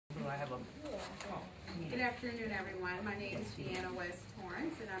them. Good afternoon, everyone. My name is Deanna West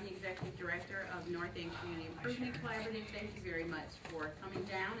Torrance, and I'm the Executive Director of North End Community Improvement Collaborative. Thank you very much for coming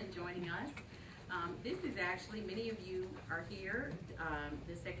down and joining us. This is actually, many of you are here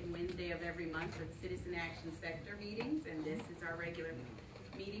the second Wednesday of every month for the Citizen Action Sector meetings, and this is our regular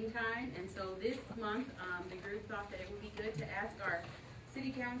meeting time. And so this month, the group thought that it would be good to ask our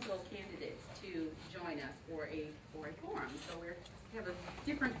City Council candidates to join us for a forum. So we have a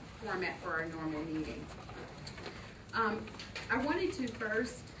different format for our normal meeting. I wanted to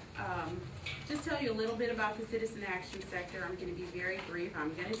first just tell you a little bit about the Citizen Action Sector. I'm going to be very brief.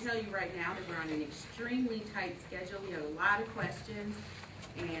 I'm going to tell you right now that we're on an extremely tight schedule. We have a lot of questions,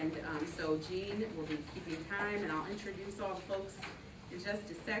 and so Jean will be keeping time, and I'll introduce all the folks in just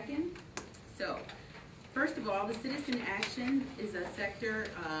a second. So, first of all, the Citizen Action is a sector,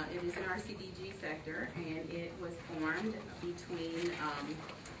 it is an RCDG sector, and it was formed between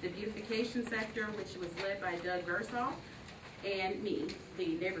the beautification sector, which was led by Doug Versall, and me,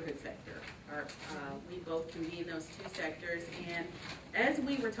 the neighborhood sector. We both convene those two sectors, and as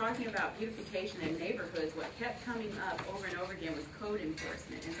we were talking about beautification in neighborhoods, what kept coming up over and over again was code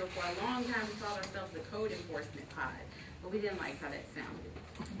enforcement. And so for a long time we called ourselves the code enforcement pod, but we didn't like how that sounded.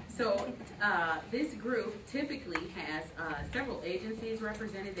 So this group typically has several agencies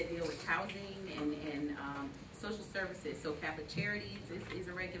represented that deal with housing and social services. So Catholic Charities is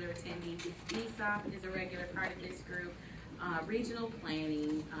a regular attendee, NECIC is a regular part of this group, regional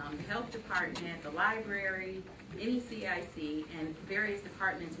planning, the health department, the library, NECIC, and various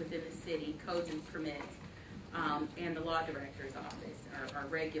departments within the city, codes and permits, and the law director's office are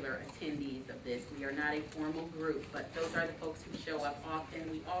regular attendees of this. We are not a formal group, but those are the folks who show up often.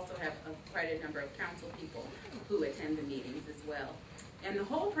 We also have quite a number of council people who attend the meetings as well. And the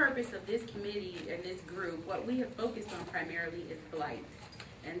whole purpose of this committee and this group, what we have focused on primarily is blight.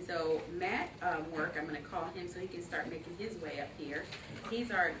 And so Matt Work, I'm going to call him so he can start making his way up here.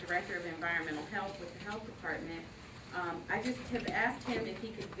 He's our Director of Environmental Health with the Health Department. I just have asked him if he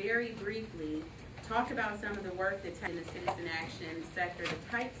could very briefly talk about some of the work that's in the Citizen Action sector,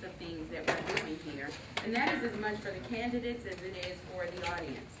 the types of things that we're doing here. And that is as much for the candidates as it is for the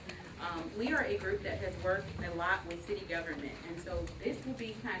audience. We are a group that has worked a lot with city government, and so this will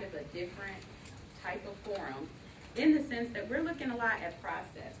be kind of a different type of forum in the sense that we're looking a lot at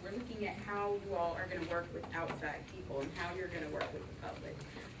process. We're looking at how you all are going to work with outside people and how you're going to work with the public.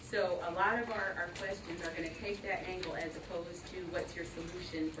 So a lot of our questions are going to take that angle as opposed to what's your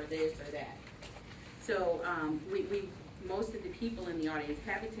solution for this or that. So most of the people in the audience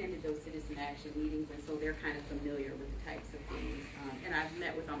have attended those Citizen Action meetings, and so they're kind of familiar with the types of things. And I've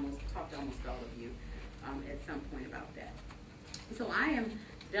met with talked to almost all of you at some point about that. So I am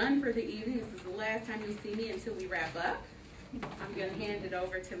done for the evening. This is the last time you'll see me until we wrap up. I'm going to hand it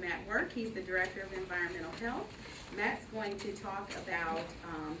over to Matt Work. He's the Director of Environmental Health. Matt's going to talk about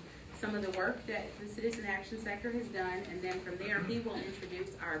some of the work that the Citizen Action sector has done, and then from there he will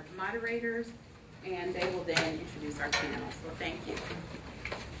introduce our moderators, and they will then introduce our panel. So thank you.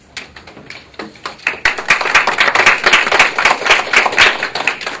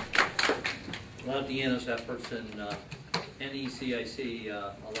 Without Deanna's efforts and NECIC,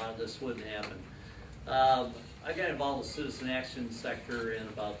 a lot of this wouldn't happen. I got involved with the Citizen Action sector in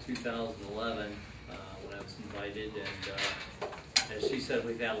about 2011 when I was invited, and as she said,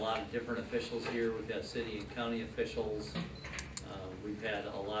 we've had a lot of different officials here. We've had city and county officials. We've had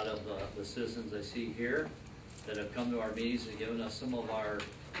a lot of the citizens I see here that have come to our meetings and given us some of our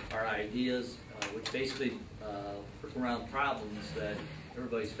ideas, which basically work around problems that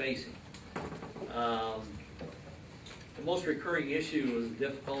everybody's facing. The most recurring issue was the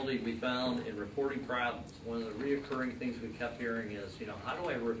difficulty we found in reporting problems. One of the reoccurring things we kept hearing is, how do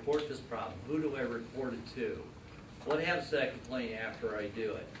I report this problem? Who do I report it to? What happens to that complaint after I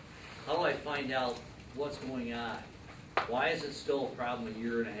do it? How do I find out what's going on? Why is it still a problem a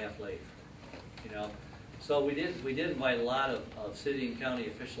year and a half later? So we did invite a lot of city and county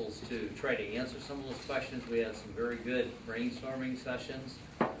officials to try to answer some of those questions. We had some very good brainstorming sessions.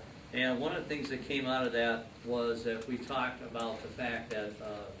 And one of the things that came out of that was that we talked about the fact that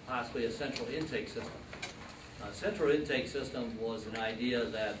possibly a central intake system. A central intake system was an idea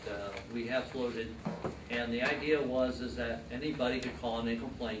that we have floated, and the idea is that anybody could call in a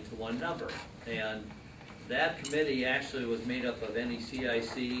complaint to one number. And that committee actually was made up of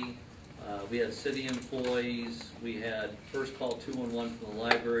NECIC, we had city employees, we had First Call 211 from the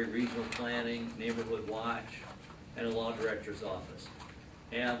library, regional planning, neighborhood watch, and a law director's office.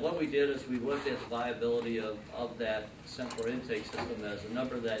 And what we did is we looked at the viability of that central intake system as a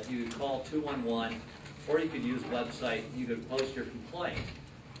number that you could call 211, or you could use a website, you could post your complaint.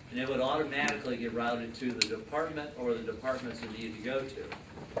 and it would automatically get routed to the department or the departments it needed to go to.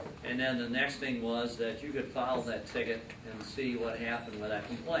 And then the next thing was that you could file that ticket and see what happened with that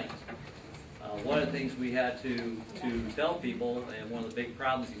complaint. One of the things we had to tell people, and one of the big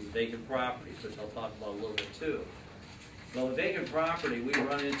problems is vacant properties, which I'll talk about a little bit too. Well, with vacant property, we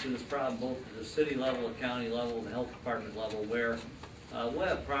run into this problem both at the city level, the county level, the health department level, where we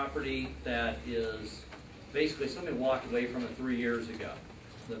have property that is basically somebody walked away from it 3 years ago.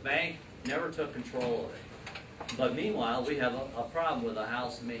 The bank never took control of it. But meanwhile, we have a problem with a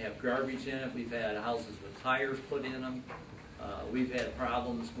house that may have garbage in it. We've had houses with tires put in them. We've had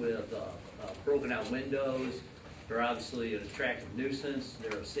problems with broken out windows. They're obviously an attractive nuisance.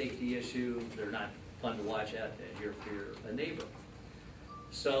 They're a safety issue. They're not fun to watch at if you're a neighbor.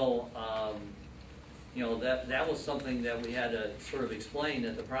 So, you know, that was something that we had to sort of explain,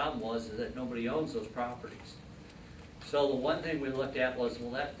 that the problem was is that nobody owns those properties. So the one thing we looked at was,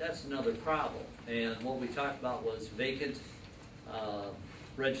 well, that's another problem. And what we talked about was vacant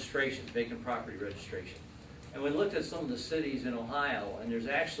registration, vacant property registration. And we looked at some of the cities in Ohio, and there's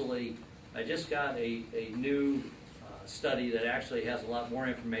actually, I just got a new study that actually has a lot more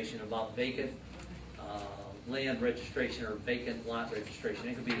information about vacant land registration or vacant lot registration.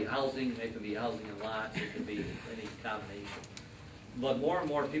 It could be housing, it could be housing and lots, it could be any combination. But more and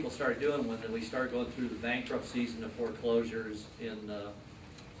more people started doing when we started going through the bankruptcies and the foreclosures in the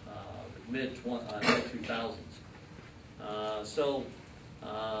mid-2000s. So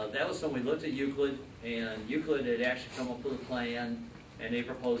that was when we looked at Euclid, and Euclid had actually come up with a plan, and they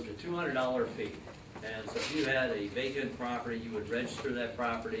proposed a $200 fee. And so if you had a vacant property, you would register that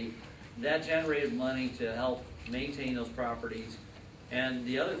property. That generated money to help maintain those properties. And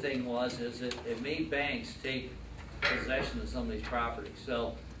the other thing is it made banks take possession of some of these properties.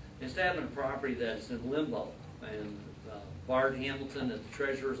 So instead of having a property that's in limbo, and Bard Hamilton at the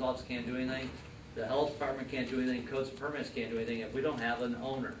treasurer's office can't do anything, the health department can't do anything, codes and permits can't do anything if we don't have an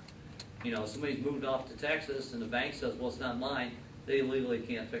owner. You know, somebody's moved off to Texas and the bank says, well, it's not mine, they legally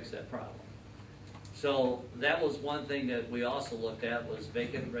can't fix that problem. So that was one thing that we also looked at, was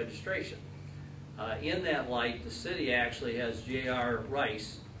vacant registration. In that light, the city actually has J.R.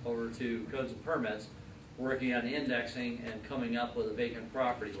 Rice over to codes and permits, working on indexing and coming up with a vacant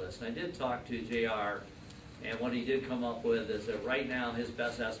property list. And I did talk to J.R., and what he did come up with is that right now his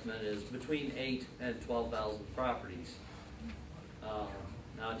best estimate is between 8,000 and 12,000 properties. Now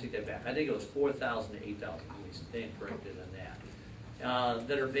I take that back. I think it was 4,000 to 8,000. We stand corrected on that.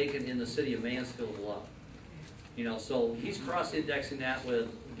 That are vacant in the city of Mansfield alone. You know, so he's cross-indexing that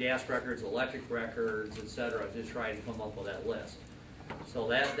with gas records, electric records, etc., to try to come up with that list. So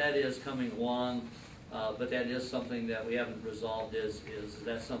that is coming along. But that is something that we haven't resolved, is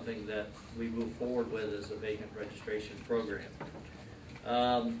that something that we move forward with as a vacant registration program.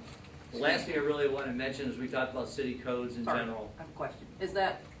 The last thing I really want to mention is we talked about city codes in general. I have a question. Is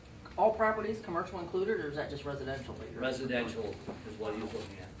that all properties, commercial included, or is that just residential? Residential is what he was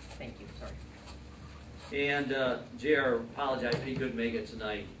looking at. Thank you, sorry. And JR apologized, he couldn't make it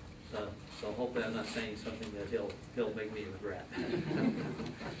tonight. So hopefully I'm not saying something that he'll make me regret.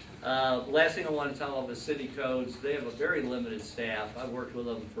 Last thing I want to tell about the city codes, they have a very limited staff. I've worked with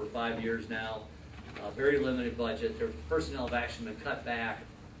them for 5 years now. Very limited budget. Their personnel have actually been cut back.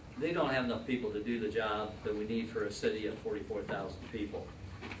 They don't have enough people to do the job that we need for a city of 44,000 people.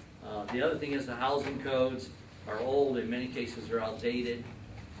 The other thing is the housing codes are old. In many cases, they're outdated.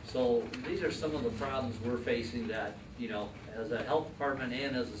 So these are some of the problems we're facing that, you know, as a health department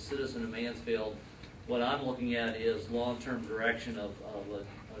and as a citizen of Mansfield, what I'm looking at is long-term direction of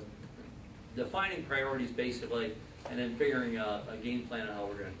defining priorities basically, and then figuring a game plan on how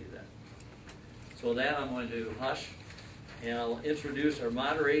we're going to do that. So with that, I'm going to hush, and I'll introduce our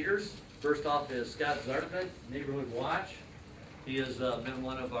moderators. First off is Scott Zartman, Neighborhood Watch. He has been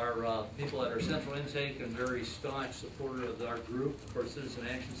one of our people at our central intake and very staunch supporter of our group for Citizen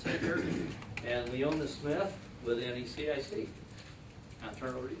Action Center. And Leona Smith with NECIC. I'll turn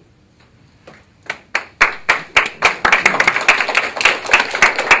it over to you.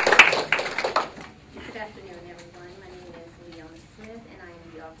 Good afternoon, everyone. My name is Leona Smith, and I am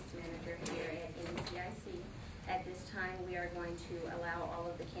the office manager here at NECIC. At this time, we are going to allow all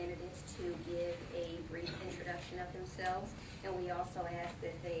of the candidates to give a brief introduction of themselves, and we also ask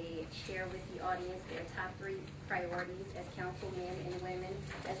that they share with the audience their top 3 priorities as councilmen and women,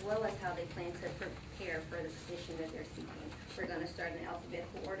 as well as how they plan to prepare for the position that they're seeking. We're going to start in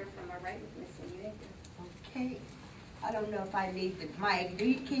alphabetical order from our right with Ms. Cynthia Baker. Okay. I don't know if I need the mic.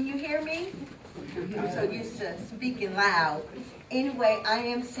 Can you hear me? I'm so used to speaking loud. Anyway, I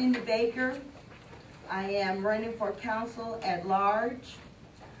am Cynthia Baker. I am running for council at large.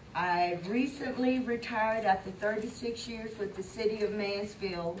 I recently retired after 36 years with the City of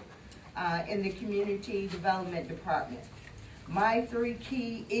Mansfield in the Community Development Department. My 3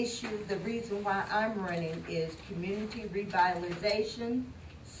 key issues, the reason why I'm running, is community revitalization,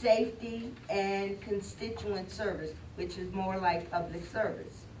 safety, and constituent service, which is more like public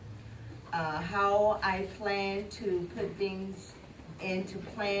service. How I plan to put things into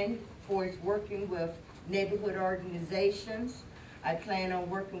plan for working with neighborhood organizations. I plan on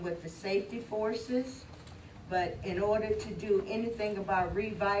working with the safety forces, but in order to do anything about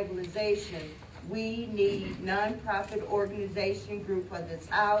revitalization, we need nonprofit organization group, whether it's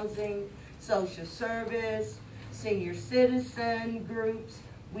housing, social service, senior citizen groups.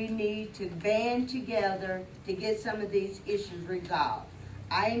 We need to band together to get some of these issues resolved.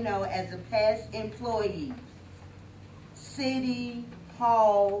 I know as a past employee, city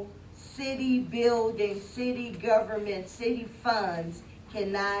hall, city building, city government, city funds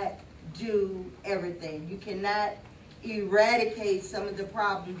cannot do everything. You cannot eradicate some of the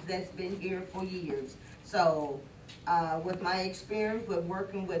problems that's been here for years. So with my experience with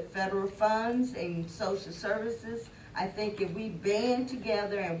working with federal funds and social services, I think if we band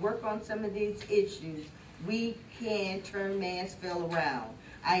together and work on some of these issues, we can turn Mansfield around.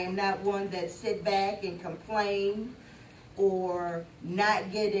 I am not one that sit back and complain or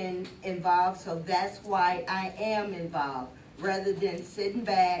not getting involved, so that's why I am involved, rather than sitting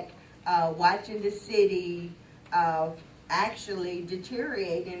back, watching the city actually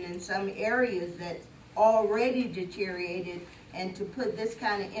deteriorating in some areas that already deteriorated, and to put this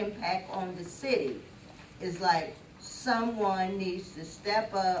kind of impact on the city is like someone needs to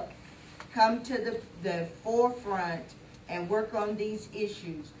step up, come to the forefront and work on these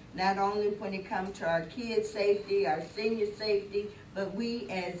issues, not only when it comes to our kids' safety, our senior safety, but we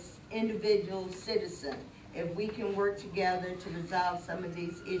as individual citizens, if we can work together to resolve some of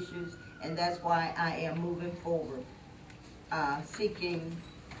these issues, and that's why I am moving forward, seeking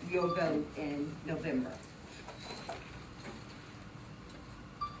your vote in November.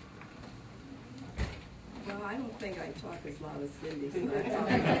 Well, I don't think I talk as loud as Cindy. So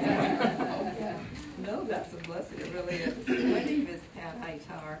no, that's a blessing, it really is. My name is Pat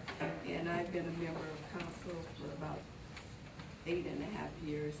Hightower, and I've been a member of council for about 8.5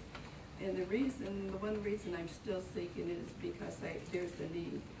 years. And one reason I'm still seeking it is because there's a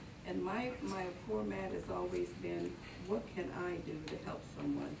need. And my format has always been, what can I do to help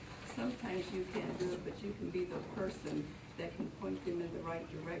someone? Sometimes you can't do it, but you can be the person that can point them in the right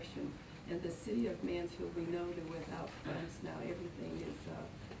direction. In the city of Mansfield, we know that without funds now, everything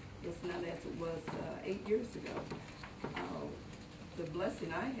is not as it was 8 years ago. The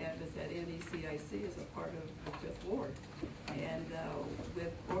blessing I have is that NECIC is a part of the 5th Ward. And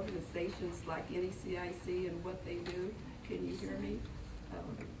with organizations like NECIC and what they do, can you hear me?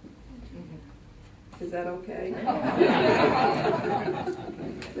 Is that okay?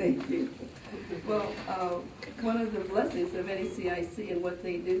 Thank you. Well, one of the blessings of NECIC and what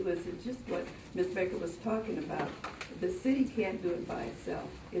they do is just what Ms. Baker was talking about. The city can't do it by itself.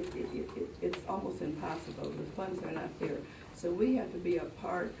 It's almost impossible. The funds are not there. So we have to be a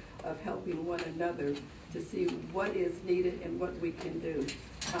part of helping one another to see what is needed and what we can do.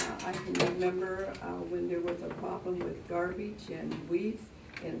 I can remember when there was a problem with garbage and weeds,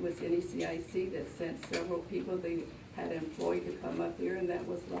 and it was NECIC that sent several people they had employed to come up here, and that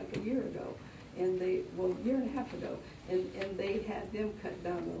was like a year ago. And a year and a half ago. And they had them cut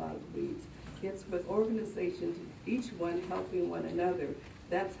down a lot of weeds. It's with organizations, each one helping one another.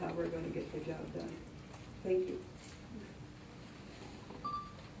 That's how we're going to get the job done. Thank you.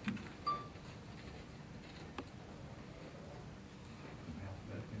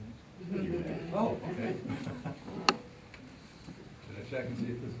 Oh, okay. Did I check and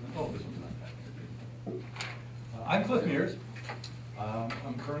see if this one's not that. I'm Cliff Mears.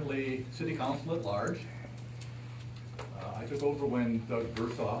 I'm currently city council at large. I took over when Doug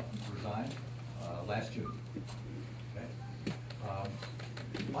Berthoff resigned last June. Okay.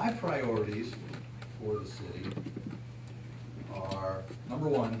 My priorities for the city are, number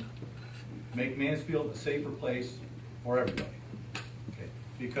one, make Mansfield a safer place for everybody. Okay.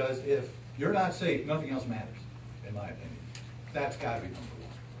 Because if you're not safe, nothing else matters, in my opinion. That's got to be number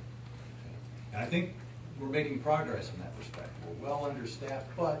one. Okay. And I think we're making progress in that respect. We're well understaffed,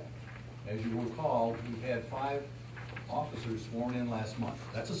 but as you recall, we had 5 officers sworn in last month.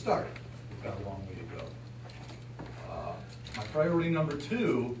 That's a start. We've got a long way to go. My priority number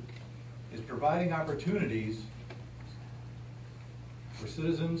 2 is providing opportunities for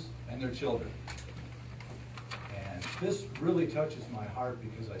citizens and their children. And this really touches my heart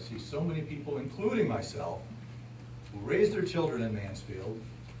because I see so many people, including myself, who raise their children in Mansfield,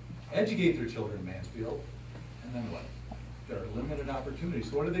 educate their children in Mansfield, and then what? There are limited opportunities.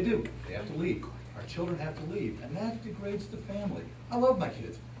 So what do? They have to leave. Our children have to leave, and that degrades the family. I love my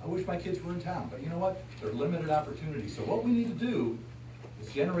kids. I wish my kids were in town, but you know what? There are limited opportunities. So what we need to do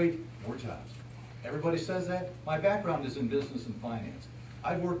is generate more jobs. Everybody says that. My background is in business and finance.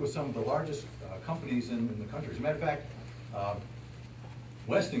 I've worked with some of the largest companies in the country. As a matter of fact,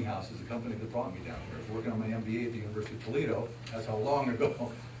 Westinghouse is the company that brought me down here. I was working on my MBA at the University of Toledo. That's how long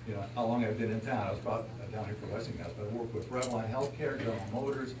ago, how long I've been in town. I was brought down here for Westinghouse, but I worked with Revlon Healthcare, General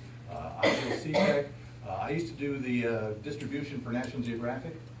Motors, ILC. I used to do the distribution for National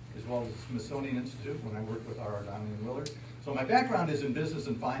Geographic, as well as the Smithsonian Institute when I worked with R.R. Donnelly and Willard. So my background is in business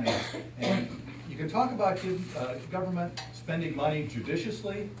and finance, and you can talk about government spending money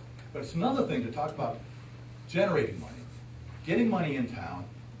judiciously, but it's another thing to talk about generating money, getting money in town,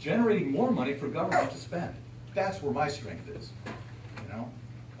 generating more money for government to spend. That's where my strength is,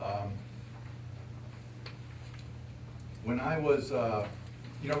 When I was,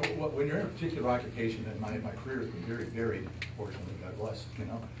 when you're in a particular occupation, and my career has been very varied, fortunately, God bless,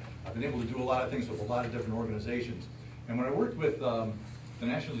 I've been able to do a lot of things with a lot of different organizations. And when I worked with the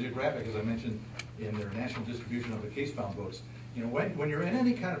National Geographic, as I mentioned, in their national distribution of the case-bound books, when you're in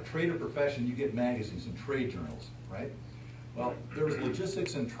any kind of trade or profession, you get magazines and trade journals, right? Well, there was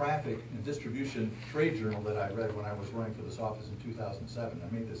Logistics and Traffic and Distribution trade journal that I read when I was running for this office in 2007.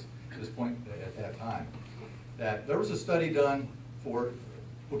 I made this point at that time, that there was a study done for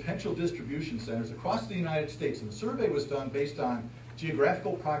potential distribution centers across the United States, and the survey was done based on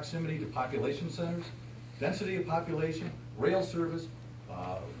geographical proximity to population centers, density of population, rail service,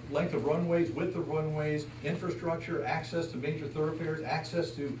 length of runways, width of runways, infrastructure, access to major thoroughfares,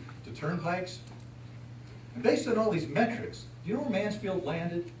 access to turnpikes. And based on all these metrics, do you know where Mansfield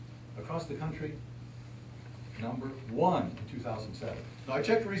landed across the country? Number 1 in 2007. Now I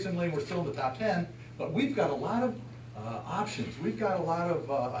checked recently and we're still in the top 10, but we've got a lot of options. We've got a lot of,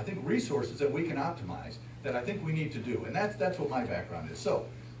 I think, resources that we can optimize that I think we need to do. And that's what my background is. So,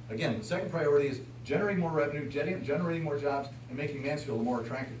 again, the second priority is generating more revenue, generating more jobs, and making Mansfield a more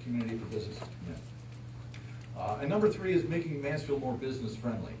attractive community for businesses to come in. And number 3 is making Mansfield more business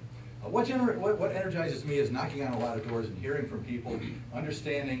friendly. What energizes me is knocking on a lot of doors and hearing from people,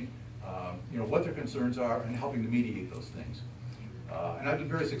 understanding what their concerns are, and helping to mediate those things. And I've been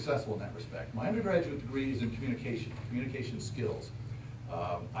very successful in that respect. My undergraduate degree is in communication skills.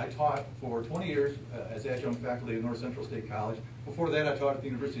 I taught for 20 years as adjunct faculty at North Central State College. Before that, I taught at the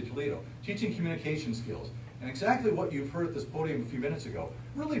University of Toledo, teaching communication skills. And exactly what you've heard at this podium a few minutes ago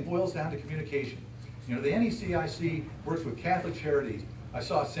really boils down to communication. The NECIC works with Catholic Charities. I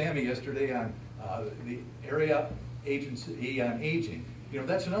saw Sammy yesterday on the Area Agency on Aging.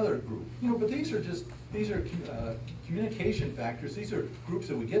 That's another group. But these are communication factors. These are groups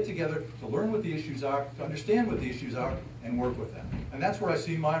that we get together to learn what the issues are, to understand what the issues are, and work with them. And that's where I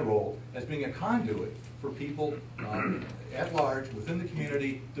see my role as being a conduit for people at large within the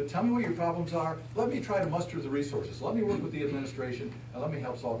community to tell me what your problems are. Let me try to muster the resources. Let me work with the administration, and let me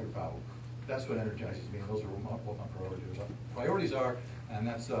help solve your problem. That's what energizes me, and those are what my priorities are, and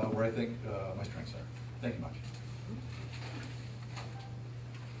that's where I think my strengths are. Thank you much.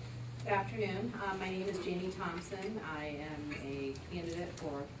 Good afternoon. My name is Jamie Thompson. I am a candidate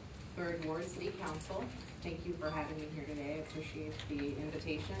for 3rd Ward City Council. Thank you for having me here today. I appreciate the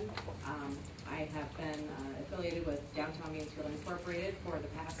invitation. I have been affiliated with Downtown Mansfield Incorporated for the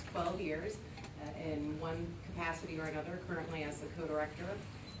past 12 years in one capacity or another, currently as the co-director.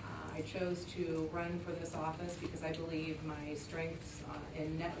 I chose to run for this office because I believe my strengths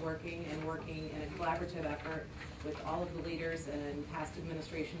in networking and working in a collaborative effort with all of the leaders and past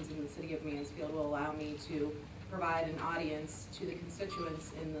administrations in the city of Mansfield will allow me to provide an audience to the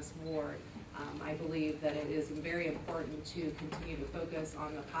constituents in this ward. I believe that it is very important to continue to focus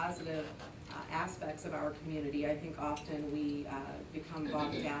on the positive aspects of our community. I think often we become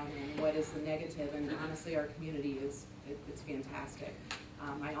bogged down in what is the negative, and honestly our community it's fantastic.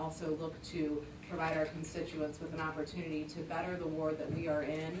 I also look to provide our constituents with an opportunity to better the ward that we are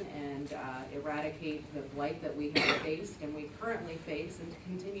in and eradicate the blight that we have faced and we currently face, and to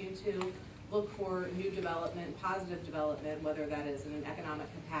continue to look for new development, positive development, whether that is in an economic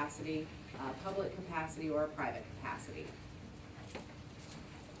capacity, public capacity, or a private capacity.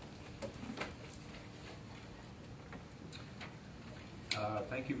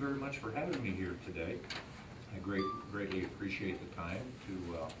 Thank you very much for having me here today. I greatly appreciate the time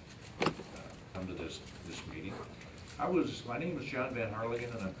to come to this meeting. My name is Jon Van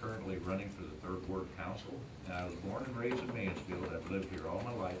Harligen, and I'm currently running for the 3rd Ward Council. And I was born and raised in Mansfield. I've lived here all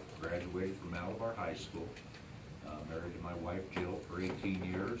my life, graduated from Malabar High School. Married to my wife Jill for 18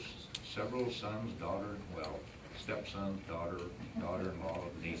 years, several sons, daughter, well, stepsons, daughter-in-law,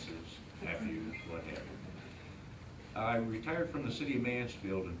 nieces, nephews, what have you. I retired from the city of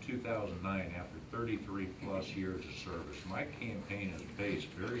Mansfield in 2009 after 33 plus years of service. My campaign is based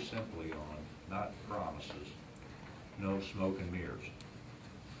very simply on not promises, no smoke and mirrors.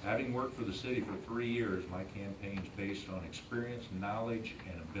 Having worked for the city for 3 years, my campaign is based on experience, knowledge,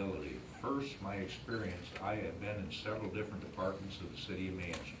 and ability. First, my experience, I have been in several different departments of the city of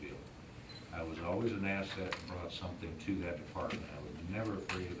Mansfield. I was always an asset and brought something to that department. I was never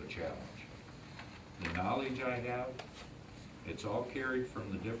afraid of a challenge. The knowledge I have, it's all carried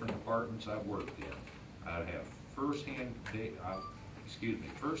from the different departments I've worked in. I have firsthand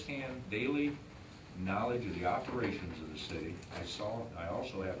daily knowledge of the operations of the city. I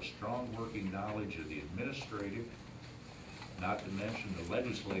also have a strong working knowledge of the administrative, not to mention the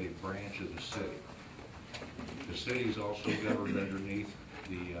legislative branch of the city. The city is also governed underneath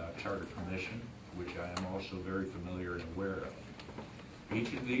the Charter Commission, which I am also very familiar and aware of.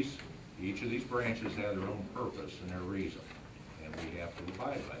 Each of these branches have their own purpose and their reason, and we have to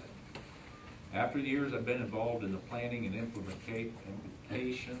abide by them. After the years, I've been involved in the planning and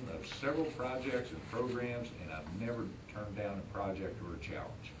implementation of several projects and programs, and I've never turned down a project or a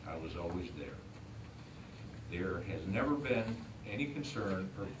challenge. I was always there. There has never been any concern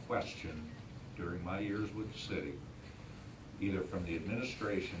or question during my years with the city, either from the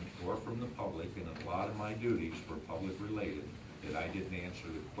administration or from the public, and a lot of my duties were public related, that I didn't answer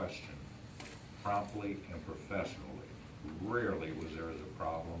the question promptly and professionally. Rarely was there a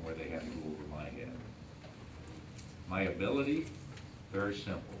problem where they had to go over my head. My ability, very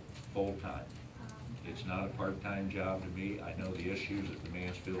simple, full-time. It's not a part-time job to me. I know the issues that the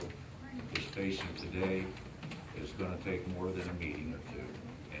Mansfield is facing today is going to take more than a meeting or two,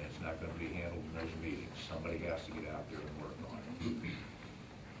 and it's not going to be handled in those meetings. Somebody has to get out there and work on it.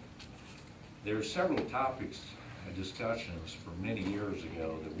 There are several topics and discussions from many years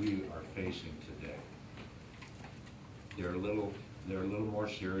ago that we are facing today. They're a little more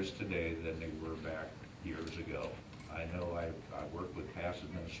serious today than they were back years ago. I know I worked with past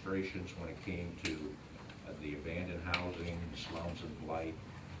administrations when it came to the abandoned housing, slums and blight.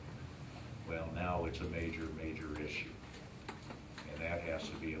 Well, now it's a major, major issue. And that has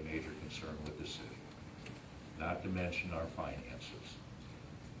to be a major concern with the city. Not to mention our finances.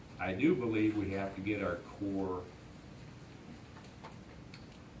 I do believe we have to get our core,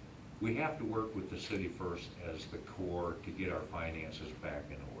 we have to work with the city first as the core to get our finances back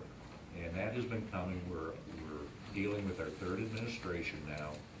in order. And that has been coming. We're dealing with our third administration now.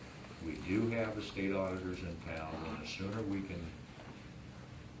 We do have the state auditors in town, and the sooner we can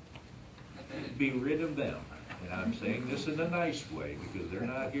be rid of them, and I'm saying this in a nice way because they're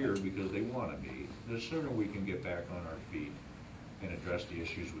not here because they want to be, the sooner we can get back on our feet and address the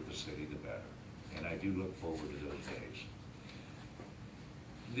issues with the city, the better. And I do look forward to those days.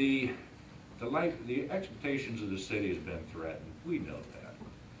 The expectations of the city has been threatened. We know that.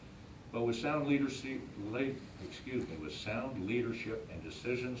 But with sound leadership, with sound leadership and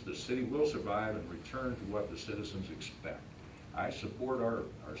decisions, the city will survive and return to what the citizens expect. I support our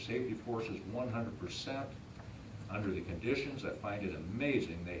safety forces 100% under the conditions. I find it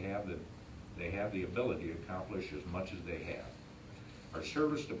amazing they have the ability to accomplish as much as they have. Our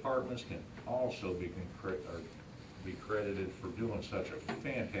service departments can also be credited for doing such a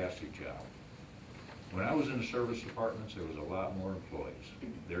fantastic job. When I was in the service departments, there was a lot more employees.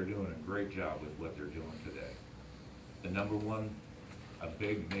 They're doing a great job with what they're doing today. The number one, a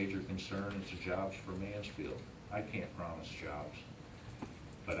big major concern is the jobs for Mansfield. I can't promise jobs,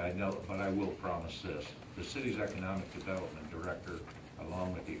 but I will promise this. The city's economic development director,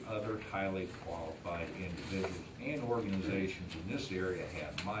 along with the other highly qualified individuals and organizations in this area,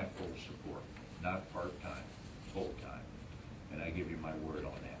 have my full support, not part-time, full-time. And I give you my word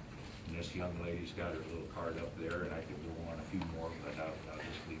on that. And this young lady's got her little card up there, and I could go on a few more, but I'll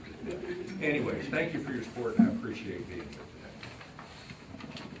just leave it at that. Anyways, thank you for your support, and I appreciate being here today.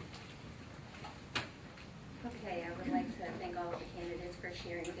 Okay, I would like to thank all of the candidates for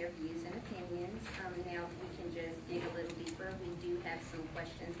sharing their views and opinions. Now we can just dig a little deeper. We do have some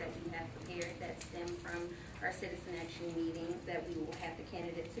questions that we have prepared that stem from our citizen action meetings that we will have the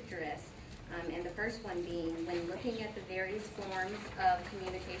candidates address. And the first one being, when looking at the various forms of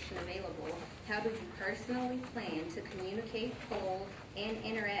communication available, how do you personally plan to communicate, poll, and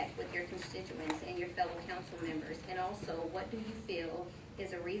interact with your constituents and your fellow council members? And also, what do you feel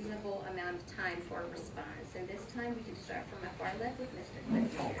is a reasonable amount of time for a response? And this time, we can start from my far left with Mr.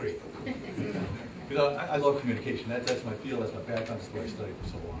 Cliff. Oh, great. You know, I love communication. That's my field, that's my background, that's what I studied for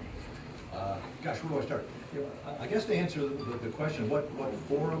so long. Gosh, where do I start? You know, I guess to answer the question, what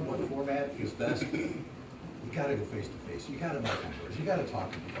forum, what format is best, you gotta go face to face. You gotta knock on doors. You gotta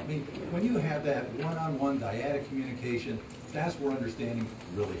talk to people. I mean, when you have that one-on-one dyadic communication, that's where understanding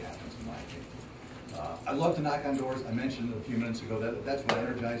really happens, in my opinion. I love to knock on doors. I mentioned a few minutes ago that's what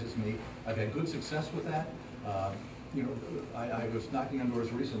energizes me. I've had good success with that. You know, I was knocking on doors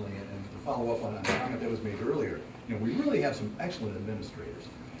recently, and to follow up on a comment that was made earlier, you know, we really have some excellent administrators.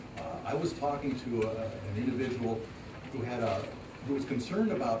 I was talking to an individual who was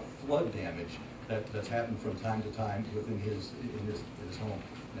concerned about flood damage that's happened from time to time within his home.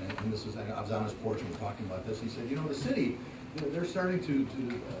 And this is, I was on his porch and we were talking about this. He said, you know, the city, they're starting to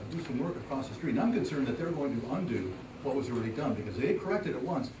do some work across the street. And I'm concerned that they're going to undo what was already done because they corrected it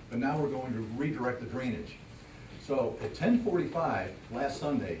once, but now we're going to redirect the drainage. So at 10:45 last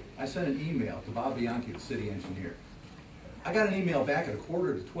Sunday, I sent an email to Bob Bianchi, the city engineer. I got an email back at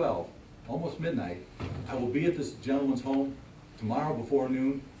 11:45, almost midnight. I will be at this gentleman's home tomorrow before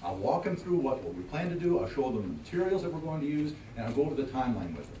noon. I'll walk him through what we plan to do. I'll show them the materials that we're going to use, and I'll go over the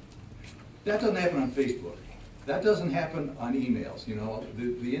timeline with them. That doesn't happen on Facebook. That doesn't happen on emails. You know,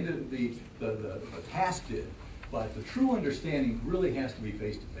 the task did, but the true understanding really has to be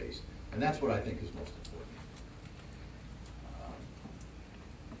face to face, and that's what I think is most important.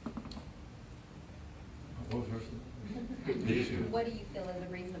 What was the rest of the issue? What do you feel is a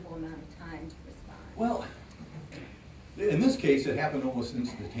reasonable amount of time to respond? Well, in this case, it happened almost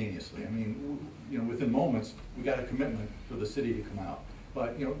instantaneously. I mean, you know, within moments, we got a commitment for the city to come out.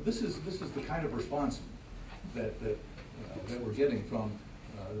 But you know, this is the kind of response that we're getting from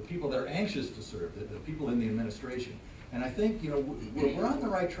the people that are anxious to serve, the people in the administration. And I think, you know, we're on the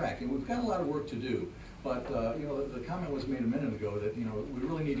right track, and we've got a lot of work to do. But you know, the comment was made a minute ago that, you know, we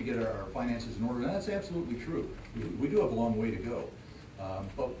really need to get our finances in order, and that's absolutely true. We do have a long way to go.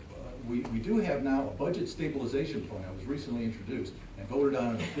 But we do have now a budget stabilization fund that was recently introduced and voted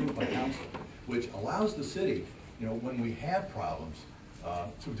on and approved by council, which allows the city, you know, when we have problems,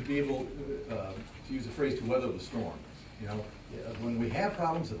 to be able to use the phrase, to weather the storm. You know, when we have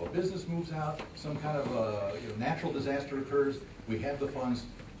problems, if a business moves out, some kind of you know, natural disaster occurs, we have the funds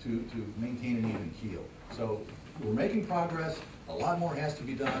to maintain an even keel. So we're making progress. A lot more has to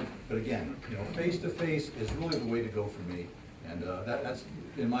be done. But again, you know, face to face is really the way to go for me. And that's,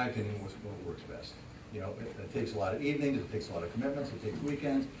 in my opinion, what works best. You know, it takes a lot of evenings, it takes a lot of commitments, it takes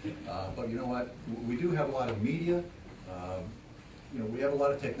weekends. But you know what? We do have a lot of media. You know, we have a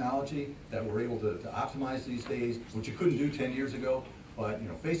lot of technology that we're able to optimize these days, which you couldn't do 10 years ago. But you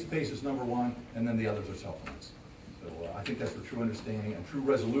know, face-to-face is number one, and then the others are supplements. So I think that's where true understanding and true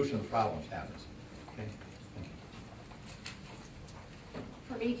resolution of problems happens. Okay? Thank you.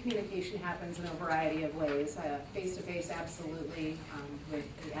 For me, communication happens in a variety of ways. Face-to-face, absolutely. With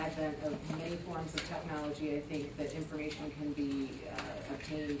the advent of many forms of technology, I think that information can be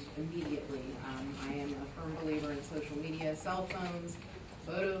obtained immediately. I am a firm believer in social media, cell phones,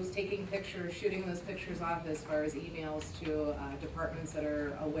 photos, taking pictures, shooting those pictures off, as far as emails to departments that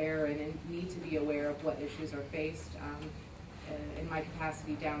are aware and need to be aware of what issues are faced. In my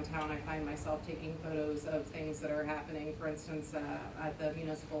capacity downtown, I find myself taking photos of things that are happening. For instance, at the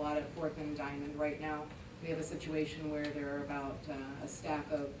municipal lot at 4th and Diamond right now, we have a situation where there are about a stack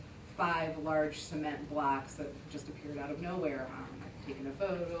of 5 large cement blocks that just appeared out of nowhere. I've taken a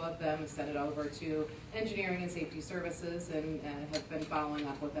photo of them, sent it over to Engineering and Safety Services, and have been following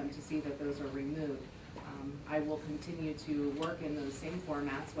up with them to see that those are removed. I will continue to work in those same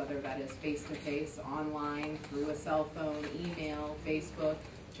formats, whether that is face-to-face, online, through a cell phone, email, Facebook,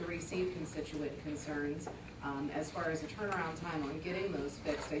 to receive constituent concerns. As far as a turnaround time on getting those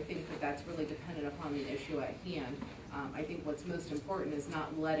fixed, I think that that's really dependent upon the issue at hand. I think what's most important is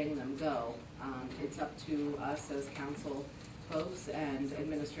not letting them go. It's up to us as council folks and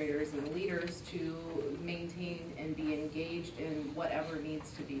administrators and leaders to maintain and be engaged in whatever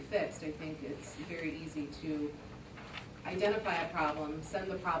needs to be fixed. I think it's very easy to identify a problem, send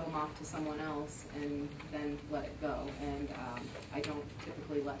the problem off to someone else, and then let it go. And I don't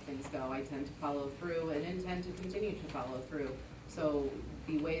typically let things go. I tend to follow through and intend to continue to follow through. So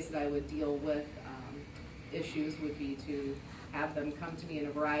the ways that I would deal with issues would be to have them come to me in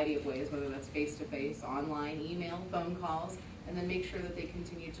a variety of ways, whether that's face-to-face, online, email, phone calls, and then make sure that they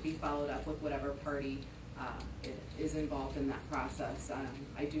continue to be followed up with whatever party is involved in that process.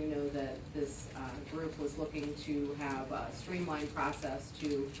 I do know that this group was looking to have a streamlined process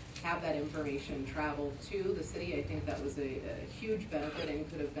to have that information travel to the city. I think that was a huge benefit and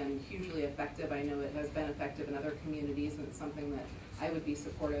could have been hugely effective. I know it has been effective in other communities, and it's something that I would be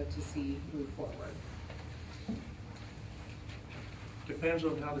supportive to see move forward. Depends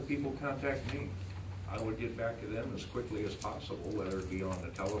on how the people contact me. I would get back to them as quickly as possible, whether it be on the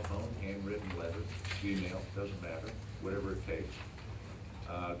telephone, handwritten letter, email, doesn't matter, whatever it takes.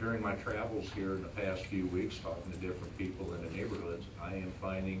 During my travels here in the past few weeks, talking to different people in the neighborhoods, I am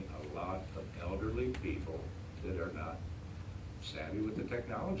finding a lot of elderly people that are not savvy with the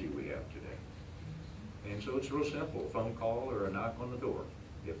technology we have today. And so it's real simple, a phone call or a knock on the door.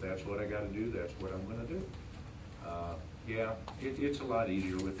 If that's what I gotta do, that's what I'm gonna do. Yeah, it's a lot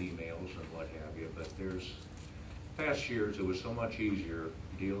easier with emails and what have you, but past years it was so much easier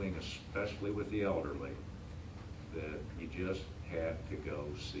dealing especially with the elderly that you just had to go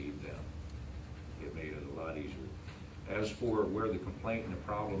see them. It made it a lot easier. As for where the complaint and the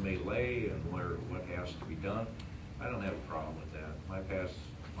problem may lay and what has to be done, I don't have a problem with that. My past,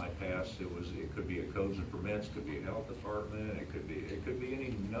 it could be a codes and permits, could be a health department, it could be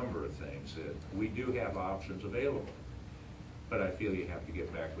any number of things that we do have options available. But I feel you have to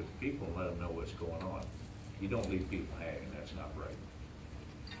get back with the people and let them know what's going on. You don't leave people hanging, that's not right.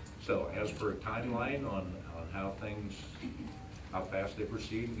 So as for a timeline on how fast they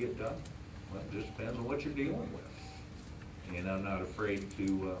proceed and get done, well, it just depends on what you're dealing with. And I'm not afraid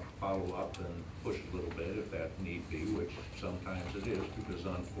to follow up and push a little bit if that need be, which sometimes it is, because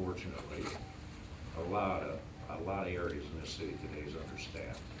unfortunately, a lot of areas in this city today is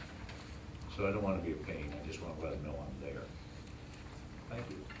understaffed. So I don't want to be a pain, I just want to let them know I'm there. Thank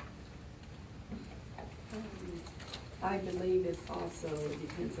you. I believe it's also, it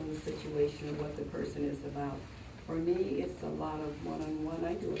depends on the situation and what the person is about. For me, it's a lot of one-on-one.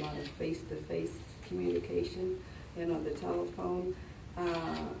 I do a lot of face-to-face communication, and on the telephone,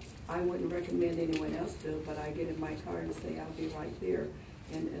 I wouldn't recommend anyone else do, but I get in my car and say I'll be right there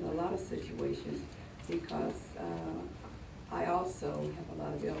in a lot of situations, because I also have a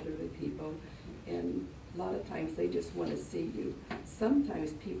lot of elderly people, and a lot of times they just want to see you.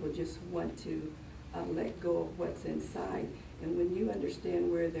 Sometimes people just want to let go of what's inside, and when you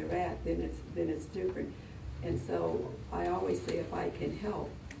understand where they're at, then it's different. And so I always say, if I can help,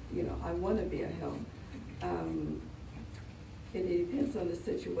 I want to be a help. And it depends on the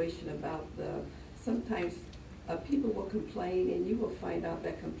situation about sometimes people will complain, and you will find out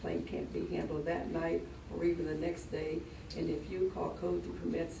that complaint can't be handled that night or even the next day. And if you call codes and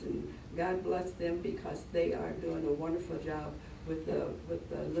permits, and God bless them, because they are doing a wonderful job with the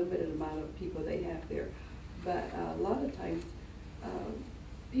limited amount of people they have there. But a lot of times,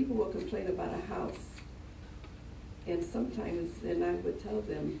 people will complain about a house, and sometimes, and I would tell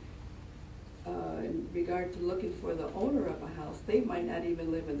them, in regard to looking for the owner of a house, they might not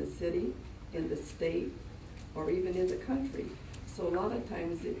even live in the city, in the state, or even in the country. So a lot of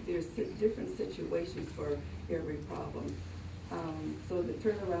times there's different situations for every problem. So the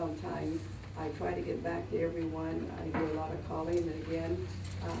turnaround time, I try to get back to everyone. I do a lot of calling, and again,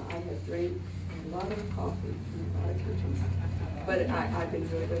 I have drank a lot of coffee in a lot of kitchens, but I've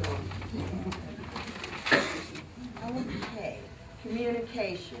enjoyed it all. Okay,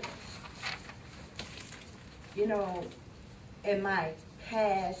 communication. In my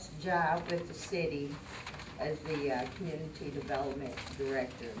past job with the city as the community development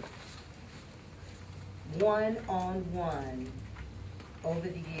director, one-on-one over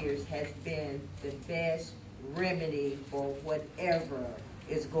the years has been the best remedy for whatever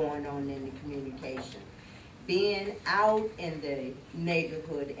is going on in the communication. Being out in the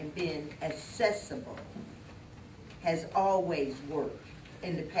neighborhood and being accessible has always worked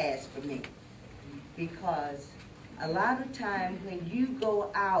in the past for me, because a lot of time when you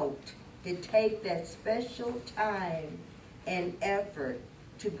go out to take that special time and effort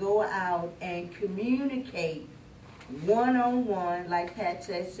to go out and communicate one-on-one, like Pat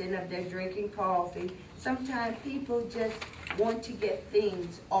said, sitting up there drinking coffee, sometimes people just want to get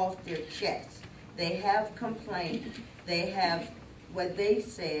things off their chest. They have complaints, they have what they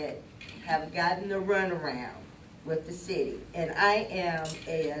said have gotten the runaround with the city. And I am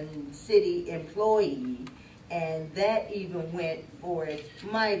a city employee, and that even went for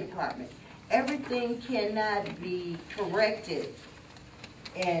my department. Everything cannot be corrected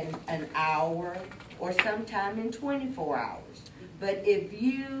in an hour or sometime in 24 hours. But if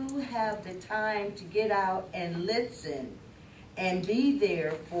you have the time to get out and listen and be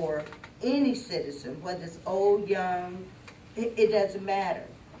there for any citizen, whether it's old, young, it doesn't matter.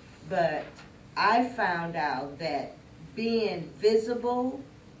 But I found out that being visible,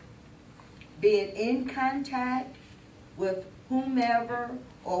 being in contact with whomever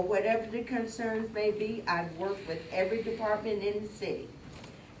or whatever the concerns may be, I've worked with every department in the city.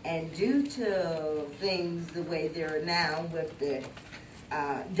 And due to things the way they're now with the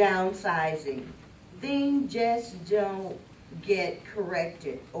downsizing, things just don't get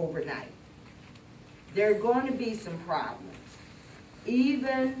corrected overnight. there are going to be some problems.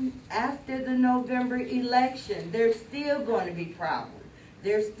 Even after the November election, there's still going to be problems.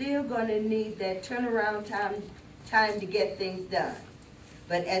 They're still going to need that turnaround time to get things done.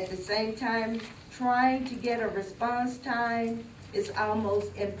 But at the same time, trying to get a response time is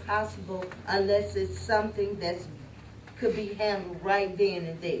almost impossible unless it's something that could be handled right then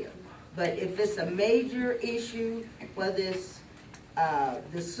and there. But if it's a major issue, whether it's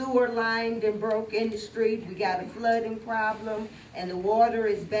the sewer line that broke in the street, we got a flooding problem, and the water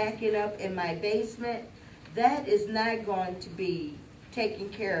is backing up in my basement, that is not going to be taken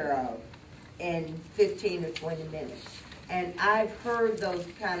care of in 15 or 20 minutes. And I've heard those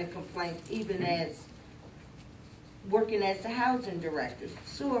kind of complaints even as working as the housing director.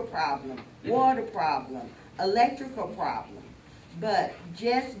 Sewer problem, water problem, electrical problem. But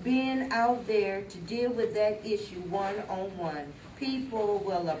just being out there to deal with that issue one-on-one, people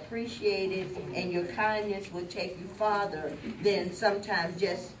will appreciate it, and your kindness will take you farther than sometimes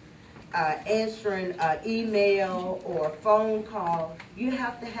just answering an email or phone call. You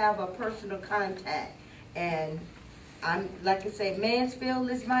have to have a personal contact. And like I say, Mansfield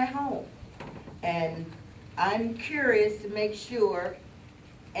is my home. And I'm curious to make sure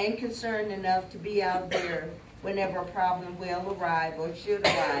and concerned enough to be out there whenever a problem will arrive or should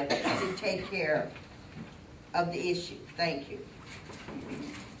arrive to take care of the issue. Thank you.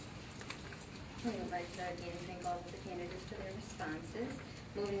 We would like to again thank all of the candidates for their responses.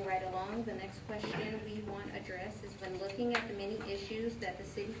 Moving right along, the next question we want addressed is when looking at the many issues that the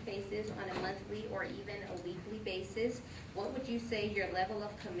city faces on a monthly or even a weekly basis, what would you say your level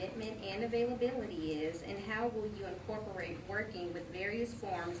of commitment and availability is, and how will you incorporate working with various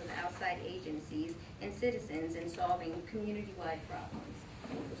forms of outside agencies and citizens in solving community-wide problems?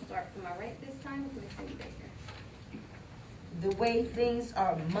 We'll start from my right this time with Ms. Cynthia Baker. The way things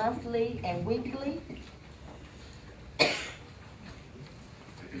are monthly and weekly,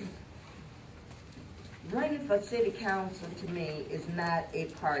 running for city council to me is not a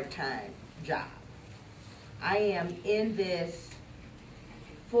part-time job. I am in this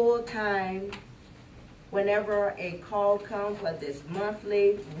full-time. Whenever a call comes, whether it's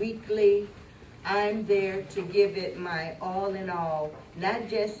monthly, weekly, I'm there to give it my all in all, not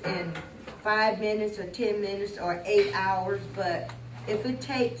just in 5 minutes or 10 minutes or 8 hours, but if it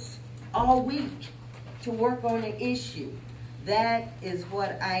takes all week to work on an issue, that is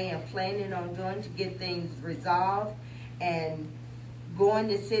what I am planning on doing to get things resolved. And going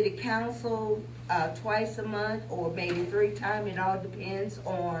to city council twice a month or maybe 3 times, it all depends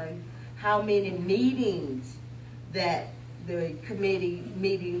on how many meetings that the committee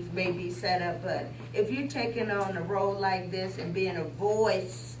meetings may be set up. But if you're taking on a role like this and being a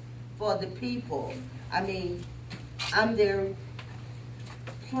voice for the people, I mean, I'm there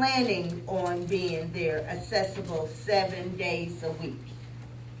planning on being there accessible 7 days a week.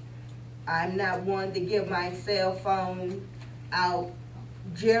 I'm not one to give my cell phone out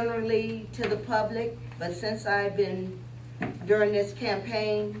generally to the public, but since I've been during this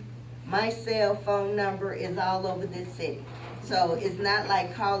campaign, my cell phone number is all over this city. So it's not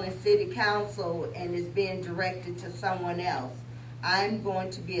like calling city council and it's being directed to someone else. I'm going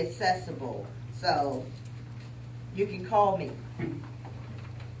to be accessible, so you can call me.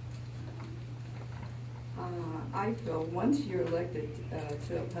 I feel once you're elected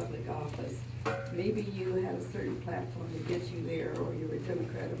to a public office, maybe you have a certain platform that gets you there, or you're a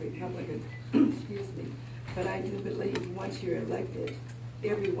Democrat or Republican, excuse me. But I do believe once you're elected,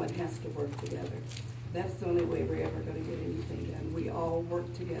 everyone has to work together. That's the only way we're ever going to get anything done. We all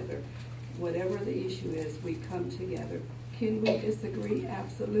work together. Whatever the issue is, we come together. Can we disagree?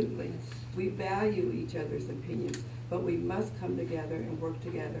 Absolutely. We value each other's opinions, but we must come together and work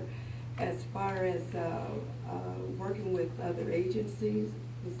together. As far as working with other agencies,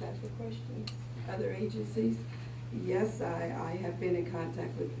 is that the question? Other agencies? Yes, I have been in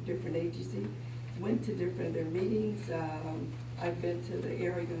contact with different agencies, went to different of their meetings. I've been to the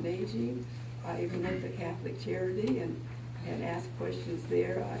Area on Aging. I even went to Catholic Charity and asked questions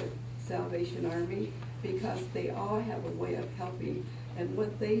there, Salvation Army, because they all have a way of helping. And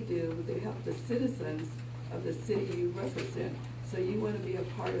what they do, they help the citizens of the city you represent. So you want to be a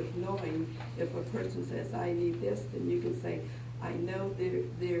part of knowing if a person says, I need this, then you can say, I know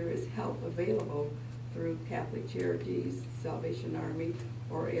there is help available through Catholic Charities, Salvation Army,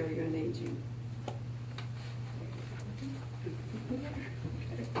 or Area on Aging.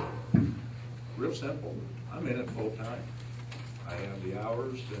 Real simple. I'm in it full time. I have the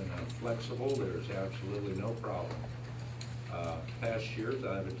hours and I'm flexible. There's absolutely no problem. Past years,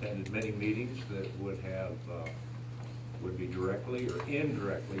 I've attended many meetings that would be directly or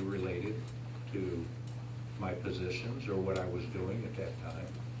indirectly related to my positions or what I was doing at that time.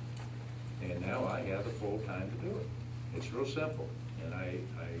 And now I have the full time to do it. It's real simple, and I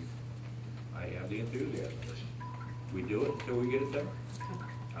have the enthusiasm. We do it until we get it done.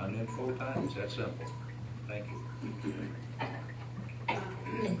 I'm in full time. It's that simple. Thank you.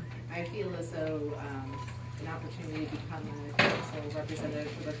 I feel as though an opportunity to become a council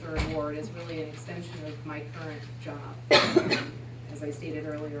representative for the 3rd Ward is really an extension of my current job. As I stated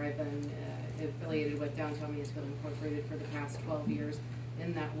earlier, I've been affiliated with Downtown Mansfield Incorporated for the past 12 years.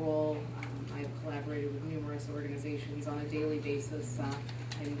 In that role, I've collaborated with numerous organizations on a daily basis.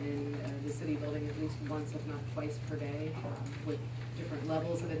 I'm in the city building at least once, if not twice per day, with different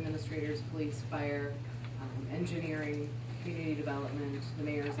levels of administrators, police, fire, engineering, community development, the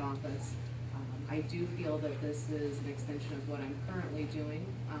mayor's office. I do feel that this is an extension of what I'm currently doing.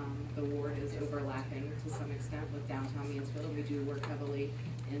 The ward is overlapping to some extent with Downtown Mansfield, and we do work heavily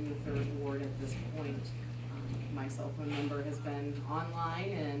in the 3rd Ward at this point. My cell phone number has been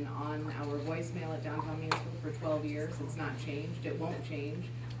online and on our voicemail at Downtown Mansfield for 12 years. It's not changed, it won't change,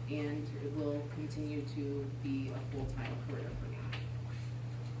 and it will continue to be a full-time career for me.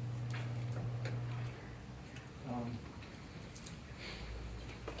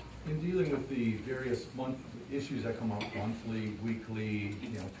 In dealing with the various issues that come up monthly, weekly,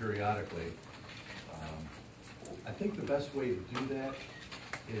 periodically, I think the best way to do that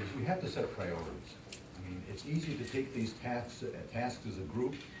is we have to set priorities. I mean, it's easy to take these tasks as a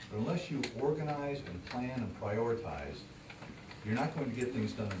group, but unless you organize and plan and prioritize, you're not going to get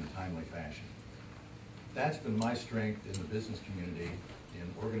things done in a timely fashion. That's been my strength in the business community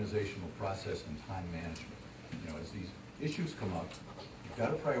in organizational process and time management. As these issues come up, you've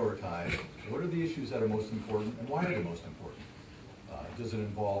got to prioritize what are the issues that are most important and why are they most important. Does it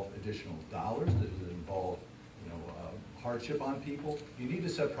involve additional dollars? Does it involve hardship on people? You need to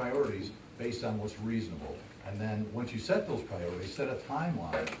set priorities based on what's reasonable. And then once you set those priorities, set a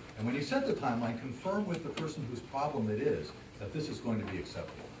timeline. And when you set the timeline, confirm with the person whose problem it is that this is going to be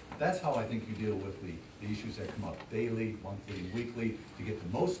acceptable. That's how I think you deal with the issues that come up daily, monthly, weekly, to get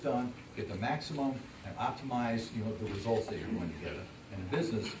the most done, get the maximum, and optimize the results that you're going to get. And in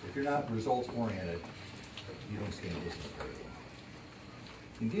business, if you're not results-oriented, you don't stay in business very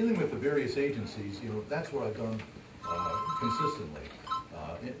well. In dealing with the various agencies, that's what I've done consistently.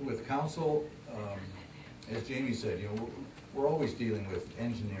 With council, as Jamie said, we're always dealing with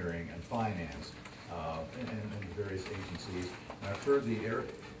engineering and finance and the various agencies. And I've heard the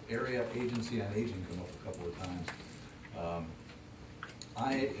Area Agency on Aging come up a couple of times.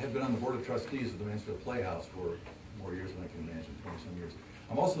 I have been on the Board of Trustees of the Mansfield Playhouse for more years than I can imagine, 20-some years.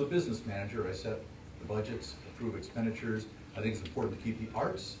 I'm also the business manager. I set the budgets, approve expenditures. I think it's important to keep the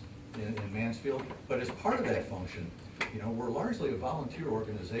arts in Mansfield, but as part of that function, we're largely a volunteer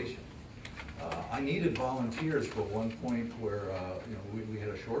organization. I needed volunteers for one point where we had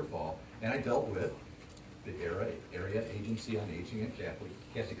a shortfall, and I dealt with the Area Agency on Aging at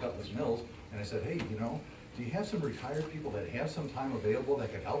Kathy Cutler's Mills, and I said, hey, do you have some retired people that have some time available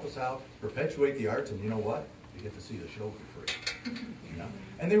that could help us out, perpetuate the arts, and you know what? You get to see the show for free.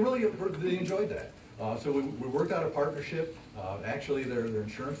 And they enjoyed that. So we worked out a partnership. Actually, their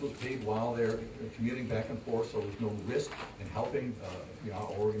insurance was paid while they're commuting back and forth, so there's no risk in helping our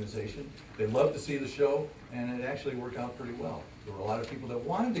organization. They loved to see the show, and it actually worked out pretty well. There were a lot of people that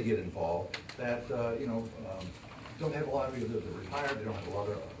wanted to get involved that don't have a lot of they're retired. They don't have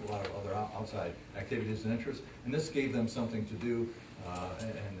a lot of other outside activities and interests, and this gave them something to do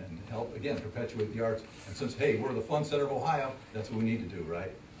and help again perpetuate the arts. And since we're the Fun Center of Ohio, that's what we need to do,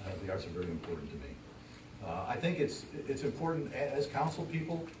 right? The arts are very important to me. I think it's important as council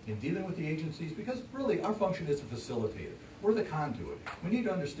people in dealing with the agencies, because really our function is a facilitator. We're the conduit. We need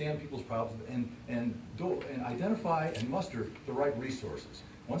to understand people's problems and identify and muster the right resources.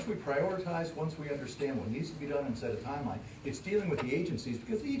 Once we prioritize, once we understand what needs to be done and set a timeline, it's dealing with the agencies,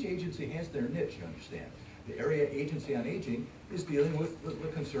 because each agency has their niche, you understand. The Area Agency on Aging is dealing with the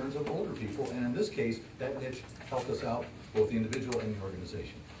concerns of older people, and in this case, that niche helped us out, both the individual and the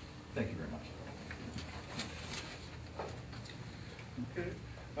organization. Thank you very much. Okay.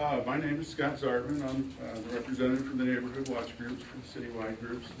 My name is Scott Zartman. I'm the representative for the neighborhood watch groups, for the citywide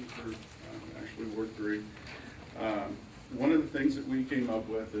groups, and for actually Ward 3. One of the things that we came up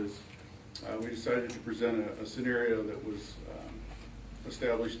with is we decided to present a scenario that was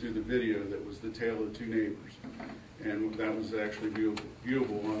established through the video that was the tale of two neighbors. And that was actually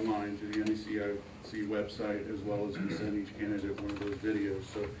viewable online through the NECIC website, as well as we sent each candidate one of those videos.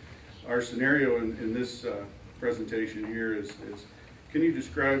 So our scenario in this presentation here is can you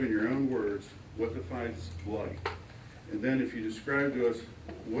describe in your own words what defines blight? And then if you describe to us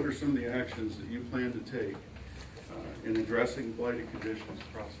what are some of the actions that you plan to take in addressing blighted conditions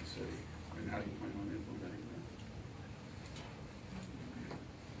across the city, and how do you plan on implementing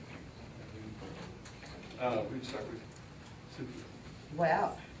that? We'd start with Cynthia.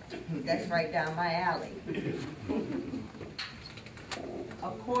 Well, that's right down my alley.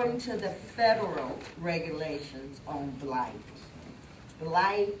 According to the federal regulations on blight,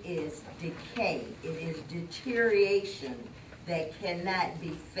 blight is decay. It is deterioration that cannot be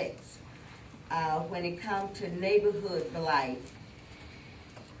fixed. When it comes to neighborhood blight,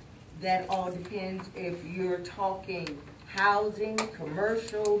 that all depends if you're talking housing,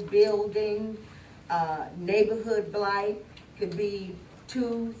 commercial, building, neighborhood blight could be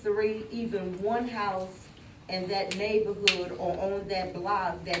 2, 3, even one house in that neighborhood or on that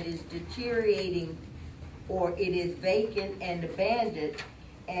block that is deteriorating, or it is vacant and abandoned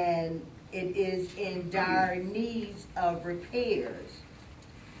and it is in dire needs of repairs.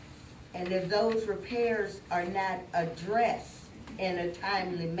 And if those repairs are not addressed in a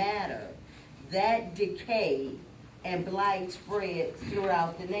timely manner, that decay and blight spreads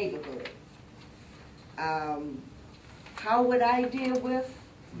throughout the neighborhood. How would I deal with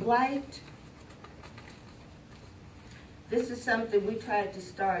blight? This is something we tried to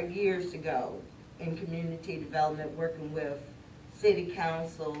start years ago in community development, working with City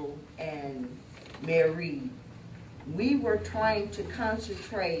Council and Mayor Reed. We were trying to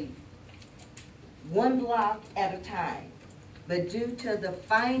concentrate one block at a time, but due to the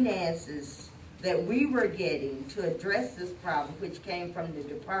finances that we were getting to address this problem, which came from the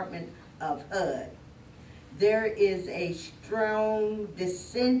Department of HUD, there is a strong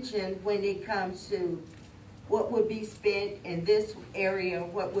dissension when it comes to what would be spent in this area,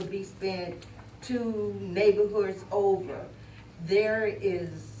 what would be spent 2 neighborhoods over. There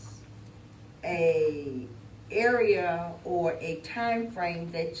is a area or a time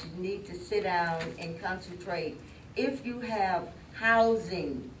frame that you need to sit down and concentrate. If you have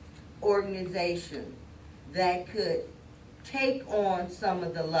housing organization that could take on some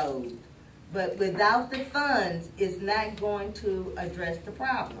of the load, but without the funds, it's not going to address the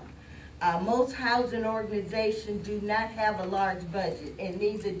problem. Most housing organizations do not have a large budget, and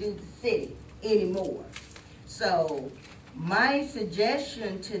neither do the city anymore. So my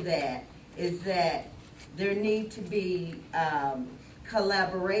suggestion to that is that there need to be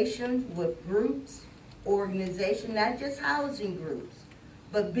collaboration with groups, organizations, not just housing groups,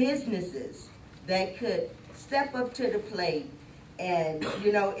 but businesses that could step up to the plate. And,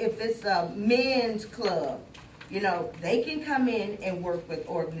 you know, if it's a men's club, you know, they can come in and work with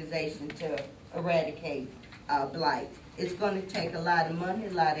organizations to eradicate blight. It's going to take a lot of money,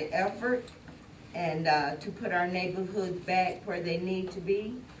 a lot of effort, and to put our neighborhoods back where they need to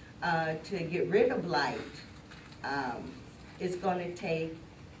be, to get rid of blight. It's going to take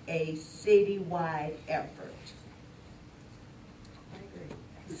a citywide effort.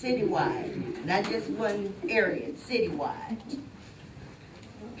 Citywide, not just one area, citywide.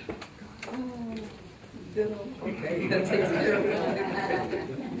 Okay, that takes care of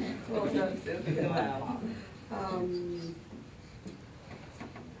it. Well done, Cynthia.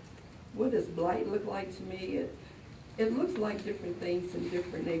 What does blight look like to me? It looks like different things in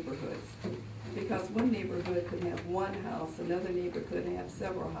different neighborhoods. Because one neighborhood could have one house, another neighborhood could have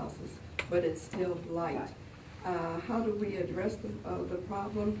several houses, but it's still blight. How do we address the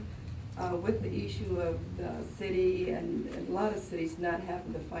problem? With the issue of the city and a lot of cities not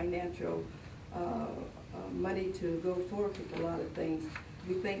having the financial money to go forward with a lot of things.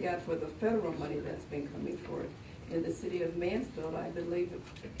 We thank God for the federal money that's been coming forward. In the city of Mansfield, I believe,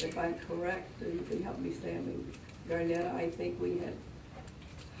 if I'm correct, you can help me, Sam, Garnett, I think we had,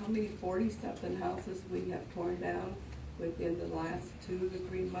 how many, 40-something houses we have torn down within the last 2 to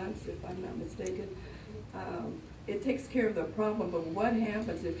 3 months, if I'm not mistaken. It takes care of the problem, but what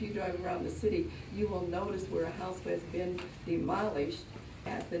happens if you drive around the city, you will notice where a house has been demolished.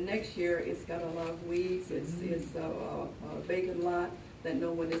 At the next year, it's got a lot of weeds, it's a vacant lot that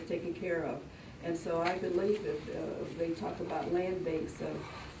no one is taking care of. And so I believe that they talk about land banks.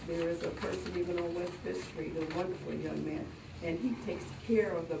 There is a person even on West Fifth Street, a wonderful young man, and he takes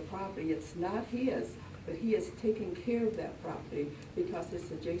care of the property. It's not his, but he is taking care of that property because it's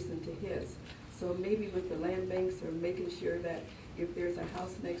adjacent to his. So maybe with the land banks, or making sure that if there's a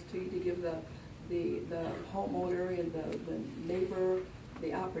house next to you, to give the homeowner and the neighbor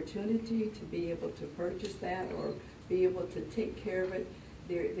the opportunity to be able to purchase that or be able to take care of it.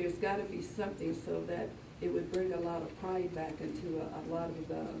 There's got to be something so that it would bring a lot of pride back into a lot of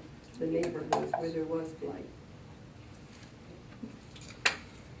the neighborhoods where there was blight.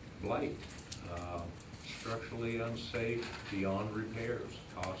 Blight, structurally unsafe, beyond repairs,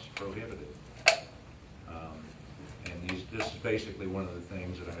 cost prohibitive. And this is basically one of the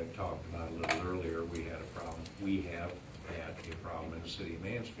things that I had talked about a little earlier. We have had a problem in the city of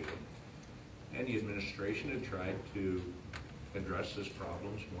Mansfield. And the administration had tried to address this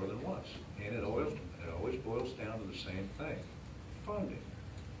problem more than once. And it always boils down to the same thing, funding.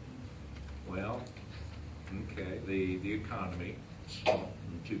 Well, okay, the economy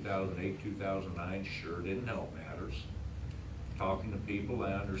in 2008, 2009 sure didn't help matters. Talking to people,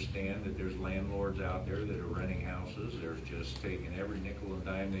 I understand that there's landlords out there that are renting houses. They're just taking every nickel and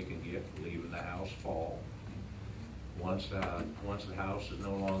dime they can get, leaving the house fall. Once the house is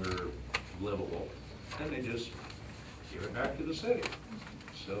no longer livable, then they just give it back to the city.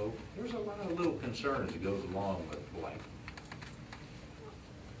 So there's a lot of little concerns that goes along with blight.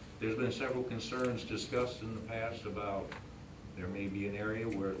 There's been several concerns discussed in the past about there may be an area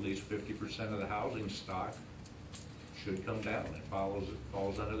where at least 50% of the housing stock should come down. It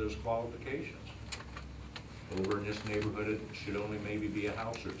falls under those qualifications. Over in this neighborhood, it should only maybe be a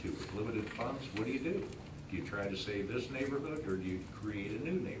house or two. With limited funds, what do? Do you try to save this neighborhood, or do you create a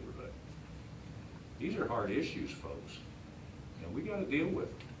new neighborhood? These are hard issues, folks, and we got to deal with